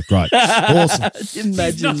and do better. Great. Awesome.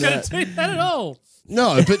 Imagine He's not going to do that at all.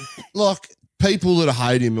 No, but like people that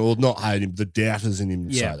hate him or not hate him, the doubters in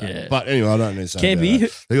him say that. Yeah. But anyway, I don't need to say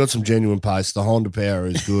that. They got some genuine pace. The Honda power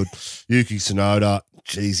is good. Yuki Tsunoda,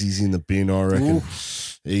 geez, he's in the bin, I reckon. Ooh.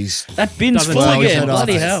 That bin's full again.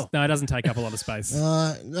 Bloody hell! No, it doesn't take up a lot of space.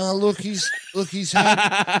 No, look, he's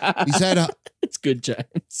had it's good,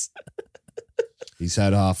 James. He's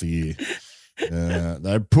had half a year.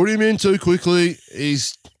 They put him in too quickly.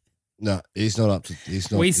 He's not up to.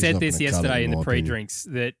 We said this yesterday in the pre-drinks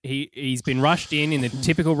that he's been rushed in the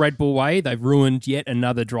typical Red Bull way. They've ruined yet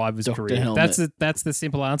another driver's career. Helmet. That's the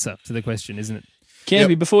simple answer to the question, isn't it?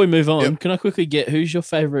 Campy, before we move on, can I quickly get who's your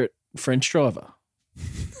favourite French driver?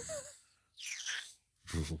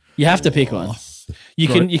 You have to pick one. You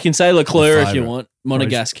can say Leclerc if you want.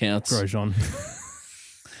 Monegasque counts. Grosjean.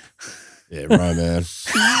 Yeah, Roman.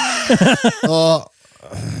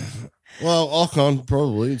 Well, Ocon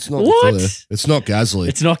probably. It's not what? Leclerc. It's not Gasly.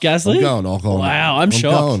 It's not Gasly? I'm going Ocon. Wow, I'm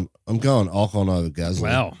shocked. I'm going Ocon over Gasly.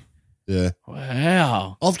 Wow. Yeah.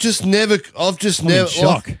 Wow. I've just never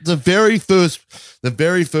shock. Like, the very first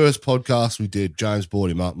podcast we did, James brought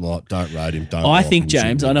him up and like, don't rate him, don't. I think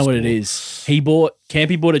James, I know what it is.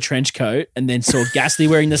 Campy bought a trench coat and then saw Gasly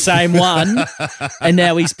wearing the same one, and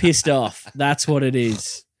now he's pissed off. That's what it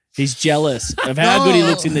is. He's jealous of how good he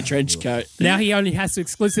looks in the trench coat. Now he only has to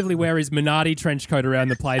exclusively wear his Minardi trench coat around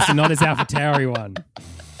the place and not his AlphaTauri one.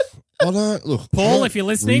 I don't look, Paul, if you're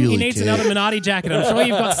listening, really he needs another Minardi jacket. I'm sure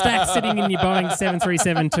you've got stacks sitting in your Boeing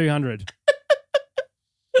 737-200.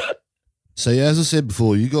 See, as I said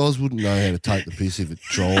before, you guys wouldn't know how to take the piss if it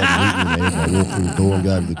tried and hit your head and I walked through the door and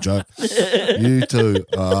gave you the joke. You two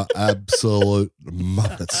are absolute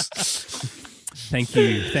muppets. Thank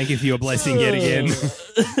you for your blessing yet again.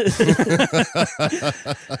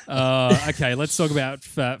 Okay, let's talk about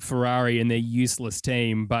Ferrari and their useless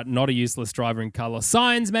team, but not a useless driver in Carlos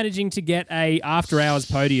Sainz, managing to get a after-hours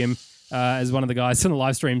podium. As one of the guys on the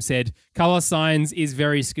live stream said, Carlos Sainz is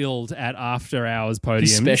very skilled at after-hours podiums.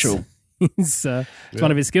 He's special. It's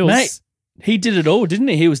one of his skills. Mate, he did it all, didn't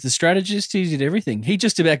he? He was the strategist. He did everything. He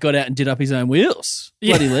just about got out and did up his own wheels.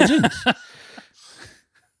 Bloody legend.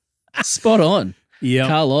 Spot on. Yeah,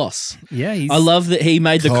 Carlos. Yeah, I love that he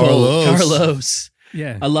made the call. Carlos.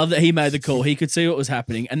 Yeah. I love that he made the call. He could see what was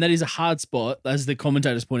happening. And that is a hard spot, as the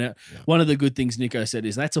commentators point out. Yeah. One of the good things Nico said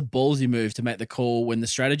is that's a ballsy move to make the call when the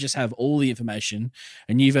strategists have all the information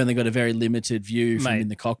and you've only got a very limited view from in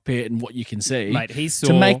the cockpit and what you can see. Mate, he saw...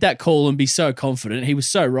 To make that call and be so confident. He was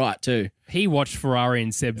so right too. He watched Ferrari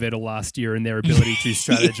and Seb Vettel last year and their ability to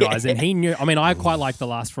strategize. And he knew, I mean, I quite like the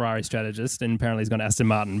last Ferrari strategist, and apparently he's gone to Aston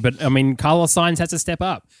Martin. But, I mean, Carlos Sainz has to step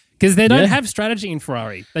up because they don't have strategy in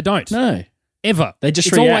Ferrari. They don't. No. Ever. They just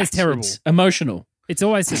it's react. Always terrible. It's emotional. It's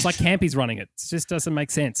like Campy's running it. It just doesn't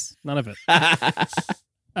make sense. None of it.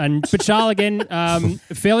 But Charles, again,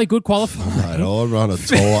 fairly good qualifying. Mate, I run a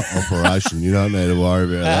tight operation. You don't need to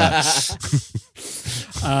worry about that.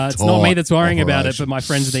 It's not me that's worrying about it, but my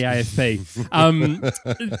friends at the AFP.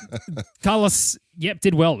 Carlos,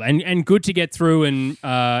 did well and good to get through. And,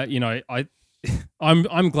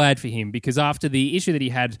 I'm glad for him because after the issue that he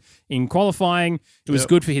had in qualifying, it was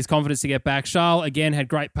good for his confidence to get back. Charles, again, had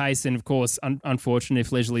great pace. And, of course, unfortunate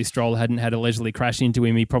if Leisurely Stroll hadn't had a leisurely crash into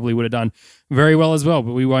him, he probably would have done very well as well,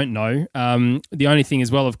 but we won't know. The only thing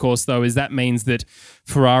as well, of course, though, is that means that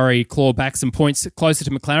Ferrari claw back some points closer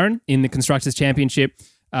to McLaren in the Constructors' Championship.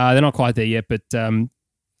 They're not quite there yet, but...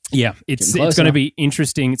 yeah, it's going to be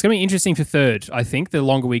interesting. It's going to be interesting for third, I think, the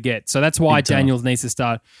longer we get. So that's why Daniels needs to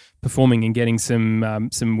start performing and getting some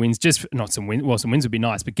wins. Some wins would be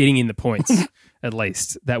nice, but getting in the points at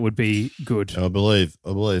least, that would be good. I believe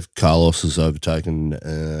Carlos has overtaken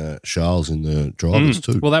Charles in the drivers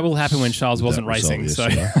too. Well, that will happen when Charles wasn't racing. So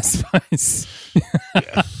I suppose.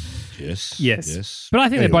 Yes. But I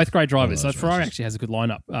think they're both great drivers. So Ferrari actually has a good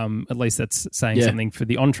lineup. At least that's saying something for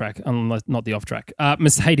the on-track, unless not the off-track.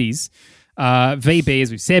 Mercedes, VB, as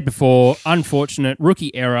we've said before, unfortunate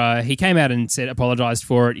rookie error. He came out and apologised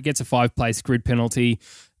for it. He gets a 5-place grid penalty.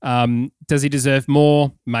 Does he deserve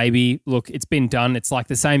more? Maybe. Look, it's been done. It's like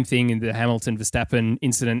the same thing in the Hamilton-Verstappen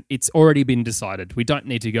incident. It's already been decided. We don't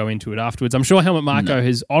need to go into it afterwards. I'm sure Helmut Marko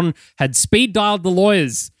had speed-dialed the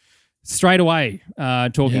lawyers straight away,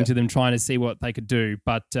 talking to them, trying to see what they could do.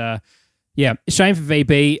 But, shame for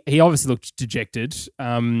VB. He obviously looked dejected,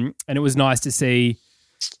 and it was nice to see,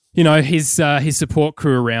 his support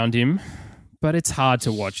crew around him. But it's hard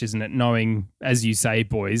to watch, isn't it, knowing, as you say,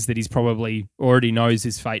 boys, that he's probably already knows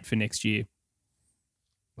his fate for next year.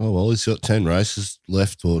 Oh, well, he's got 10 races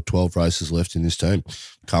left or 12 races left in this team.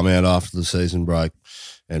 Come out after the season break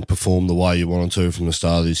and perform the way you wanted to from the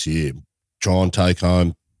start of this year. Try and take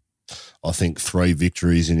home, I think 3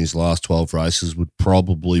 victories in his last 12 races would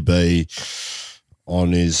probably be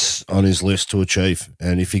on his list to achieve.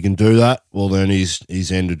 And if he can do that, well, then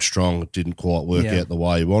he's ended strong. It didn't quite work out the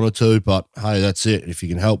way he wanted to, but hey, that's it. If he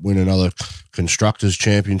can help win another Constructors'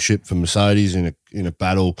 Championship for Mercedes in a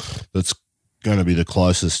battle that's going to be the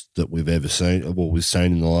closest that we've ever seen, what we've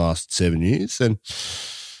seen in the last 7 years,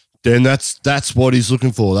 then that's what he's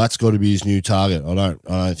looking for. That's got to be his new target. I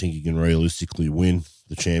don't think he can realistically win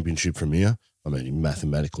the championship from here. I mean, he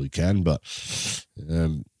mathematically can, but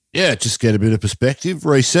just get a bit of perspective,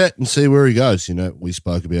 reset, and see where he goes. We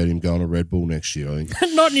spoke about him going to Red Bull next year, I think.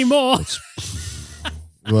 Not anymore.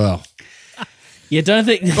 Well, you don't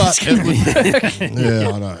think that's going to work?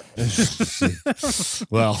 Yeah, I know.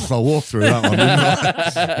 Well, I'll walk through that one, didn't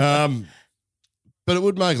I? But it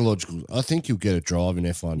would make a logical. I think he'll get a drive in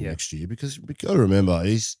F1 next year because we've got to remember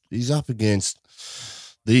he's up against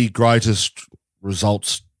the greatest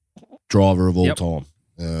results driver of all time.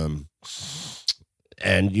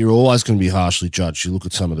 And you're always going to be harshly judged. You look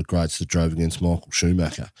at some of the greats that drove against Michael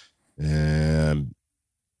Schumacher.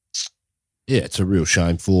 It's a real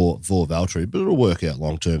shame for Valtteri, but it'll work out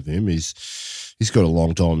long term for him. He's got a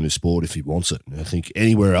long time in this sport if he wants it. And I think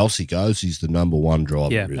anywhere else he goes, he's the number one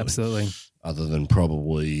driver. Yeah, really, absolutely. Other than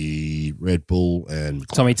probably Red Bull and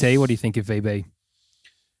McLaren. Tommy T, what do you think of VB?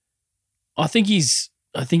 I think he's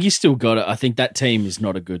still got it. I think that team is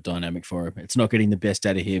not a good dynamic for him. It's not getting the best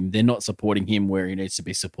out of him. They're not supporting him where he needs to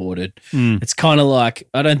be supported. It's kind of like,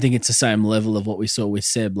 I don't think it's the same level of what we saw with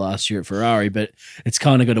Seb last year at Ferrari, but it's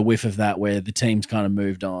kind of got a whiff of that where the team's kind of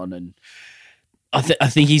moved on. And I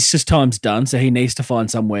think he's just time's done. So he needs to find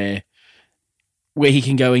somewhere where he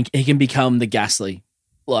can go and he can become the Gasly,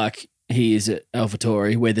 like he is at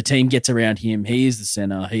AlphaTauri, where the team gets around him. He is the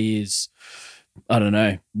center. He is, I don't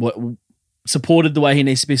know, supported the way he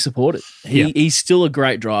needs to be supported. He's still a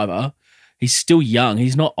great driver. He's still young.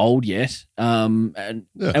 He's not old yet. And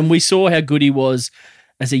we saw how good he was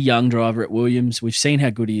as a young driver at Williams. We've seen how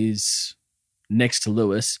good he is next to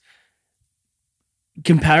Lewis.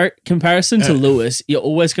 Comparison to Lewis, you're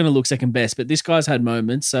always going to look second best, but this guy's had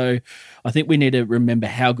moments. So I think we need to remember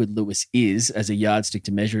how good Lewis is as a yardstick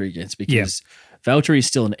to measure against, because Valtteri is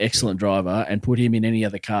still an excellent driver, and put him in any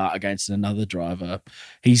other car against another driver,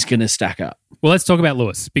 he's going to stack up. Well, let's talk about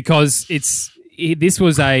Lewis, because this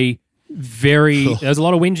was a very there was a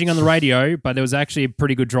lot of whinging on the radio, but there was actually a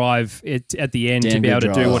pretty good drive at the end to be able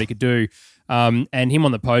to do what he could do. And him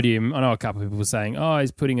on the podium, I know a couple of people were saying, "Oh,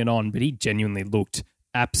 he's putting it on," but he genuinely looked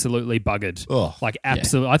absolutely buggered.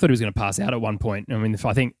 Absolutely. I thought he was going to pass out at one point. I mean,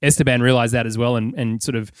 I think Esteban realised that as well and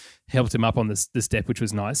sort of helped him up on the step, which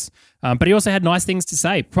was nice. But he also had nice things to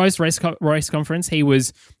say. Post-race conference, he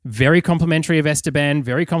was very complimentary of Esteban,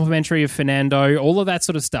 very complimentary of Fernando, all of that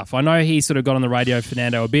sort of stuff. I know he sort of got on the radio of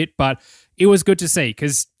Fernando a bit, but it was good to see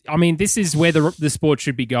because, I mean, this is where the sport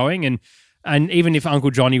should be going. And even if Uncle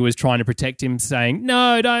Johnny was trying to protect him, saying,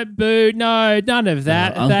 "No, don't boo, no, none of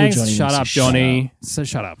that. Thanks, shut up, Johnny." So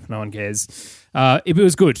shut up. No one cares. It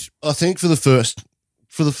was good. I think for the first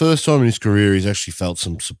for the first time in his career, he's actually felt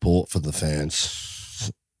some support for the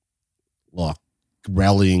fans, like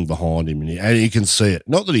rallying behind him, and you can see it.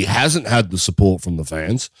 Not that he hasn't had the support from the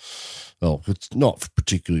fans. Well, it's not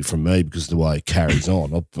particularly from me because of the way he carries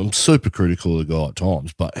on. I'm super critical of the guy at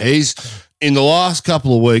times, but he's, in the last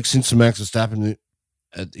couple of weeks since the Max Verstappen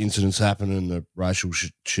incidents happened and the racial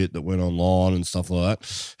shit that went online and stuff like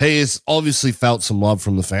that, he has obviously felt some love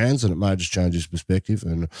from the fans, and it may just change his perspective.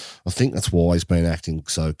 And I think that's why he's been acting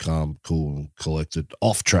so calm, cool, and collected,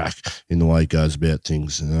 off track in the way he goes about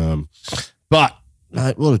things. But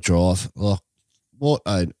mate, what a drive! Like,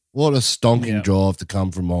 what a stonking drive to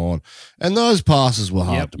come from on. And those passes were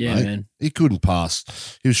hard to make. Man. He couldn't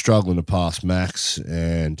pass. He was struggling to pass Max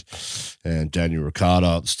and Daniel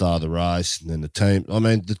Ricciardo at the start of the race, and then the team. I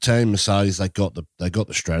mean, the team Mercedes, they got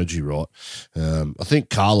the strategy right. I think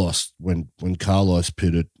Carlos, when Carlos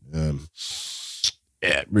pitted,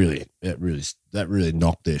 that really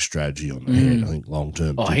knocked their strategy on the head. I think long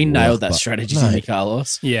term. Oh, he nailed that strategy, didn't he,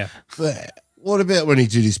 Carlos? Yeah. But what about when he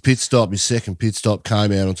did his pit stop? His second pit stop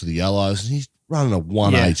came out onto the yellows, and he's running a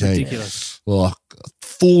 118. Yeah, ridiculous. Like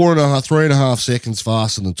 3.5 seconds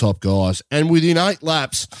faster than top guys. And within 8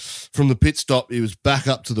 laps from the pit stop, he was back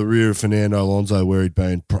up to the rear of Fernando Alonso where he'd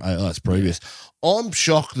been previous. I'm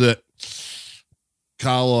shocked that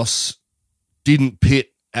Carlos didn't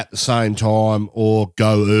pit at the same time or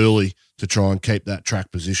go early to try and keep that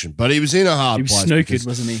track position. But he was in a hard place. He was snookered,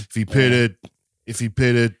 wasn't he? If he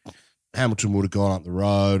pitted, Hamilton would have gone up the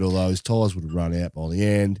road, although his tyres would have run out by the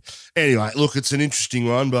end. Anyway, look, it's an interesting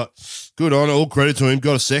one, but good on it. All credit to him.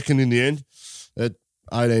 Got a second in the end at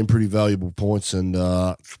 18 pretty valuable points. And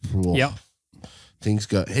things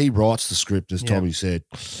go. He writes the script, as Tommy said.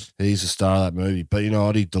 He's the star of that movie. But you know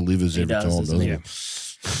what? He delivers every time, doesn't he?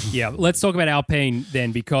 Yeah, let's talk about Alpine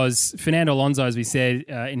then, because Fernando Alonso, as we said,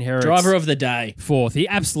 inherits driver of the day, 4th. He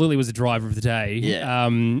absolutely was a driver of the day. Yeah.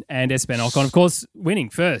 And Esteban Ocon, of course,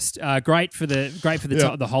 winning first. Great for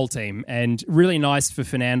the whole team, and really nice for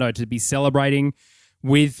Fernando to be celebrating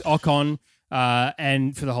with Ocon,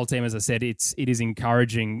 and for the whole team. As I said, it is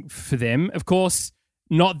encouraging for them. Of course,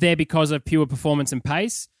 not there because of pure performance and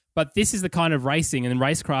pace. But this is the kind of racing and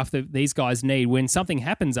racecraft that these guys need when something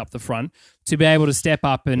happens up the front to be able to step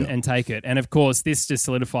up and take it. And, of course, this just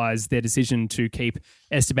solidifies their decision to keep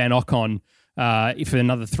Esteban Ocon for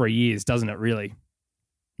another 3 years, doesn't it, really?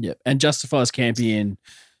 Yep, and justifies Campion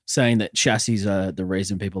saying that chassis are the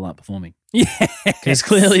reason people aren't performing. Yeah. Because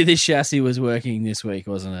clearly this chassis was working this week,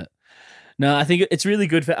 wasn't it? No, I think it's really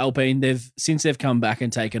good for Alpine. Since they've come back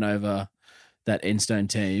and taken over that Enstone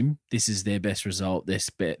team, this is their best result,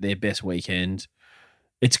 their best weekend.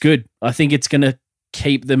 It's good. I think it's going to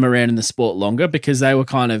keep them around in the sport longer because they were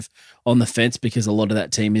kind of on the fence because a lot of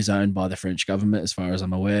that team is owned by the French government, as far as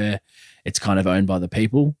I'm aware. It's kind of owned by the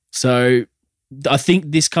people. So I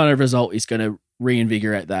think this kind of result is going to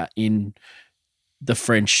reinvigorate that in the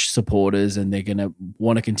French supporters, and they're going to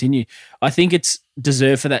want to continue. I think it's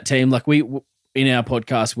deserved for that team. Like in our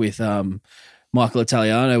podcast with Michael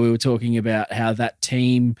Italiano, we were talking about how that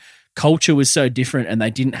team culture was so different and they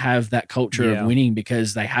didn't have that culture of winning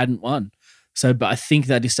because they hadn't won. So, but I think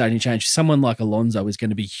that is starting to change. Someone like Alonso is going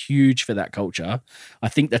to be huge for that culture. I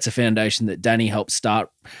think that's a foundation that Danny helped start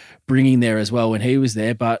bringing there as well when he was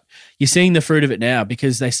there. But you're seeing the fruit of it now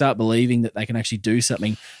because they start believing that they can actually do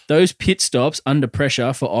something. Those pit stops under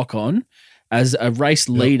pressure for Ocon, as a race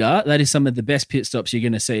leader, that is some of the best pit stops you're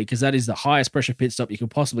going to see because that is the highest pressure pit stop you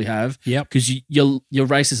could possibly have. Yep. Because your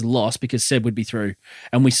race is lost because Seb would be through.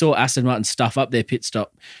 And we saw Aston Martin stuff up their pit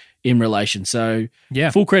stop in relation. So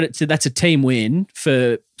full credit to that's a team win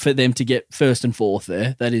for them to get 1st and 4th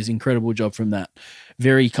there. That is incredible job from that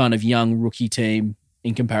very kind of young rookie team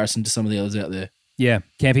in comparison to some of the others out there. Yeah.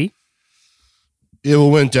 Campy? Yeah,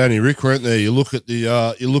 well, when Danny Rick went there, you look at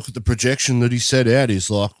the projection that he set out.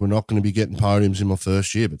 He's like, we're not going to be getting podiums in my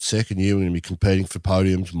first year, but second year we're going to be competing for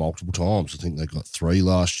podiums multiple times. I think they got 3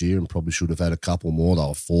 last year and probably should have had a couple more. They were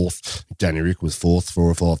 4th. Danny Rick was 4th 4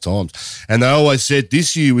 or 5 times. And they always said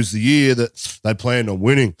this year was the year that they planned on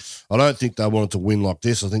winning. I don't think they wanted to win like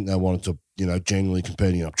this. I think they wanted to, genuinely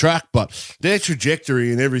competing up track. But their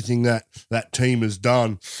trajectory and everything that team has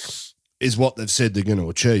done is what they've said they're going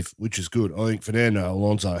to achieve, which is good. I think Fernando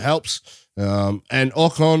Alonso helps. And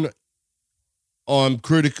Ocon, I'm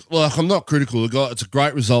critical. Like, I'm not critical of the guy. It's a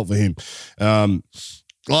great result for him.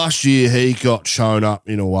 Last year, he got shown up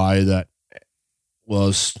in a way that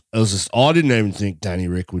I didn't even think Danny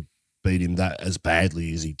Rick would beat him that as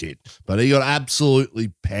badly as he did. But he got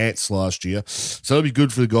absolutely pants last year. So it'll be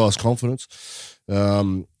good for the guy's confidence.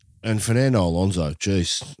 And Fernando Alonso,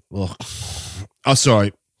 geez. Well,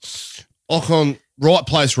 sorry. Ocon, right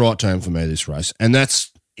place, right time for me this race. And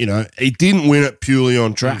that's, he didn't win it purely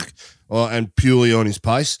on track and purely on his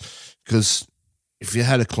pace, because if you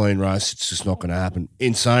had a clean race, it's just not going to happen.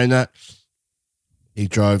 In saying that, he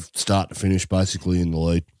drove start to finish basically in the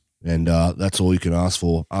lead. And that's all you can ask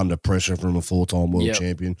for under pressure from a 4-time world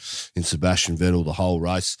champion in Sebastian Vettel the whole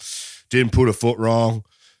race. Didn't put a foot wrong.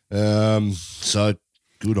 So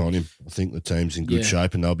good on him. I think the team's in good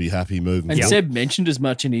shape and they'll be happy moving forward. And Seb mentioned as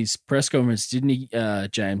much in his press conference, didn't he,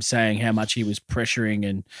 James, saying how much he was pressuring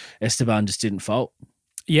and Esteban just didn't fault.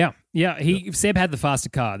 Yeah. Seb had the faster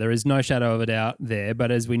car. There is no shadow of a doubt there.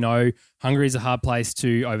 But as we know, Hungary is a hard place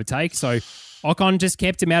to overtake. So Ocon just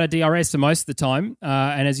kept him out of DRS for most of the time.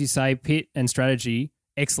 And as you say, pit and strategy,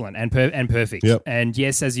 excellent and perfect. Yep. And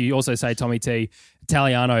yes, as you also say, Tommy T,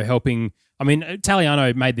 Italiano helping. I mean,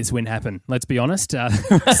 Italiano made this win happen. Let's be honest. That's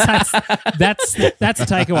a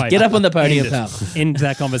takeaway. Get up on the podium, pal. End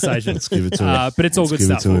that conversation. Let's give it to him. But it's all good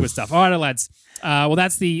stuff. All good stuff. All right, lads. Well,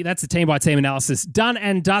 that's the team by team analysis done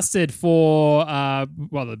and dusted for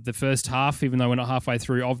the first half, even though we're not halfway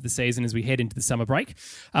through of the season as we head into the summer break.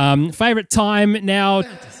 Favorite time now.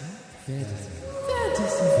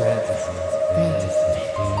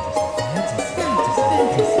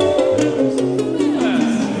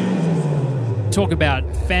 Talk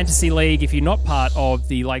about Fantasy League. If you're not part of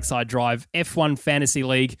the Lakeside Drive F1 Fantasy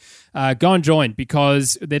League, go and join,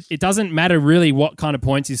 because it doesn't matter really what kind of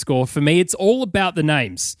points you score. For me, it's all about the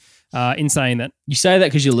names. In saying that, you say that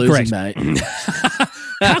because you're losing, correct, mate.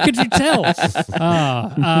 How could you tell?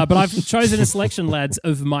 But I've chosen a selection, lads,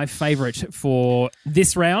 of my favourite for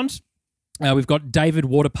this round. We've got David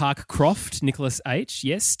Waterpark Croft, Nicholas H.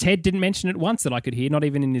 Yes, Ted didn't mention it once that I could hear, not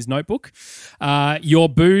even in his notebook. Your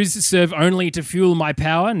booze serve only to fuel my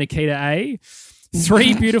power, Nikita A.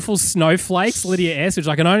 Three beautiful snowflakes, Lydia S., which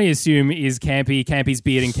I can only assume is Campy's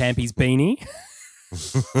beard and Campy's beanie.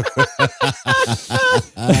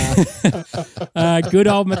 Good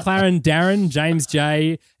old McLaren Darren, James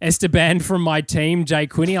J, Esteban from my team, Jay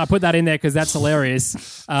Quinney. I put that in there because that's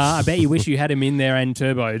hilarious. I bet you wish you had him in there and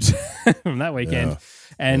turboed from that weekend.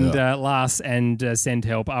 And Lars and Send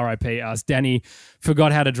Help, RIP us. Danny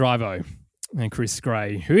forgot how to drive-o. And Chris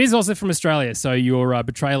Gray, who is also from Australia, so your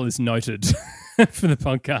betrayal is noted for the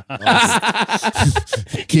podcast.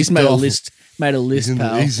 He's made a list. Made a list,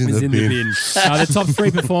 pal. He's in the bin. The top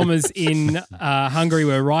three performers in Hungary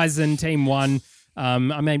were Ryzen, Team 1.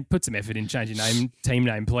 Put some effort in, change your team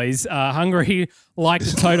name, please. Hungary, like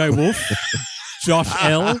Toto Wolff. Josh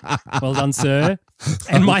L. Well done, sir.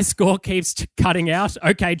 And my score keeps cutting out.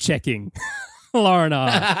 Okay, checking. Lauren R.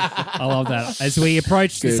 I love that. As we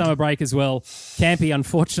approach the summer break as well, Campy,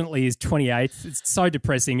 unfortunately, is 28th. It's so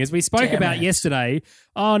depressing. As we spoke about yesterday,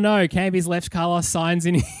 oh no, Campy's left Carlos Sainz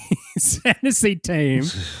in his fantasy team.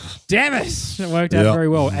 Damn it. It worked out very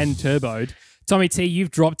well and turboed. Tommy T,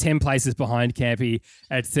 you've dropped 10 places behind Campy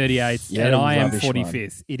at 38th, and I am 45th.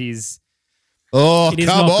 Man. It is come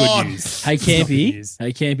not on. Good news. Hey,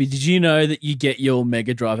 Campy, did you know that you get your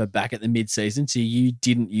Mega Driver back at the mid-season? So you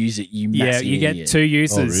didn't use it, you massive you get idiot. 2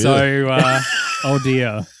 uses. Oh, really? So, oh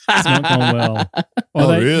dear. It's not going well.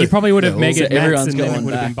 Oh, really? You probably would have Yeah, megged everyone's Max and then it going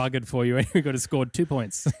would have back. been buggered for you and we could have scored 2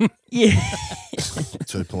 points. Yeah.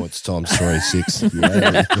 2 points times 3, 6.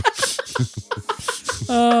 Yeah.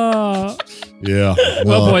 Yeah.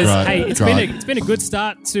 Well, boys, great, hey, it's great. been a good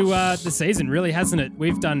start to the season, really, hasn't it?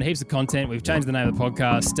 We've done heaps of content. We've changed the name of the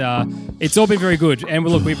podcast. It's all been very good. And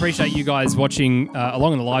look, we appreciate you guys watching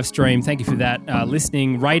along on the live stream. Thank you for that.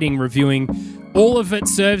 Listening, rating, reviewing. All of it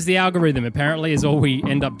serves the algorithm, apparently, is all we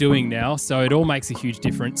end up doing now. So it all makes a huge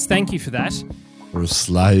difference. Thank you for that. We're a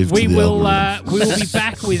slave We to the will algorithm. be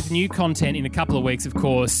back with new content in a couple of weeks, of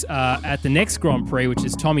course, at the next Grand Prix, which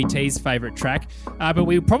is Tommy T's favourite track. But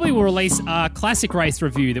we probably will release our classic race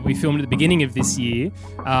review that we filmed at the beginning of this year,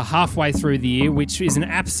 halfway through the year, which is an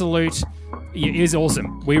absolute... It is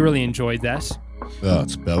awesome. We really enjoyed that. Oh,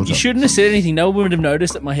 it's Belgium. You shouldn't have said anything. No one would have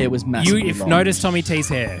noticed that my hair was massive. You've noticed Tommy T's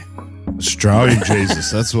hair. Australian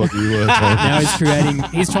Jesus. That's what you were talking Now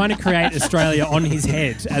about. he's trying to create Australia on his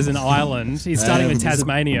head as an island. He's starting with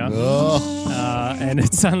Tasmania. And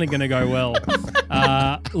it's only going to go well.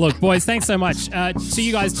 Look, boys, thanks so much. To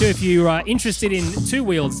you guys too, if you are interested in Two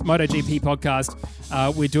Wheels MotoGP podcast,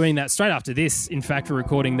 we're doing that straight after this. In fact, we're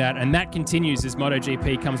recording that, and that continues as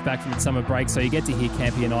MotoGP comes back from its summer break, so you get to hear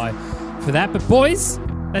Campy and I for that. But boys,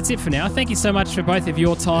 that's it for now. Thank you so much for both of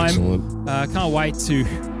your time. Can't wait to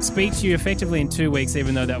speak to you effectively in 2 weeks,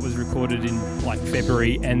 even though that was recorded in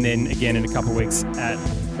February, and then again in a couple of weeks at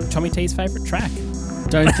Tommy T's favourite track.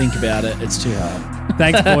 Don't think about it. It's too hard.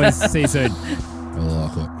 Thanks, boys. See you soon. I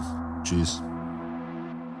like it. Cheers.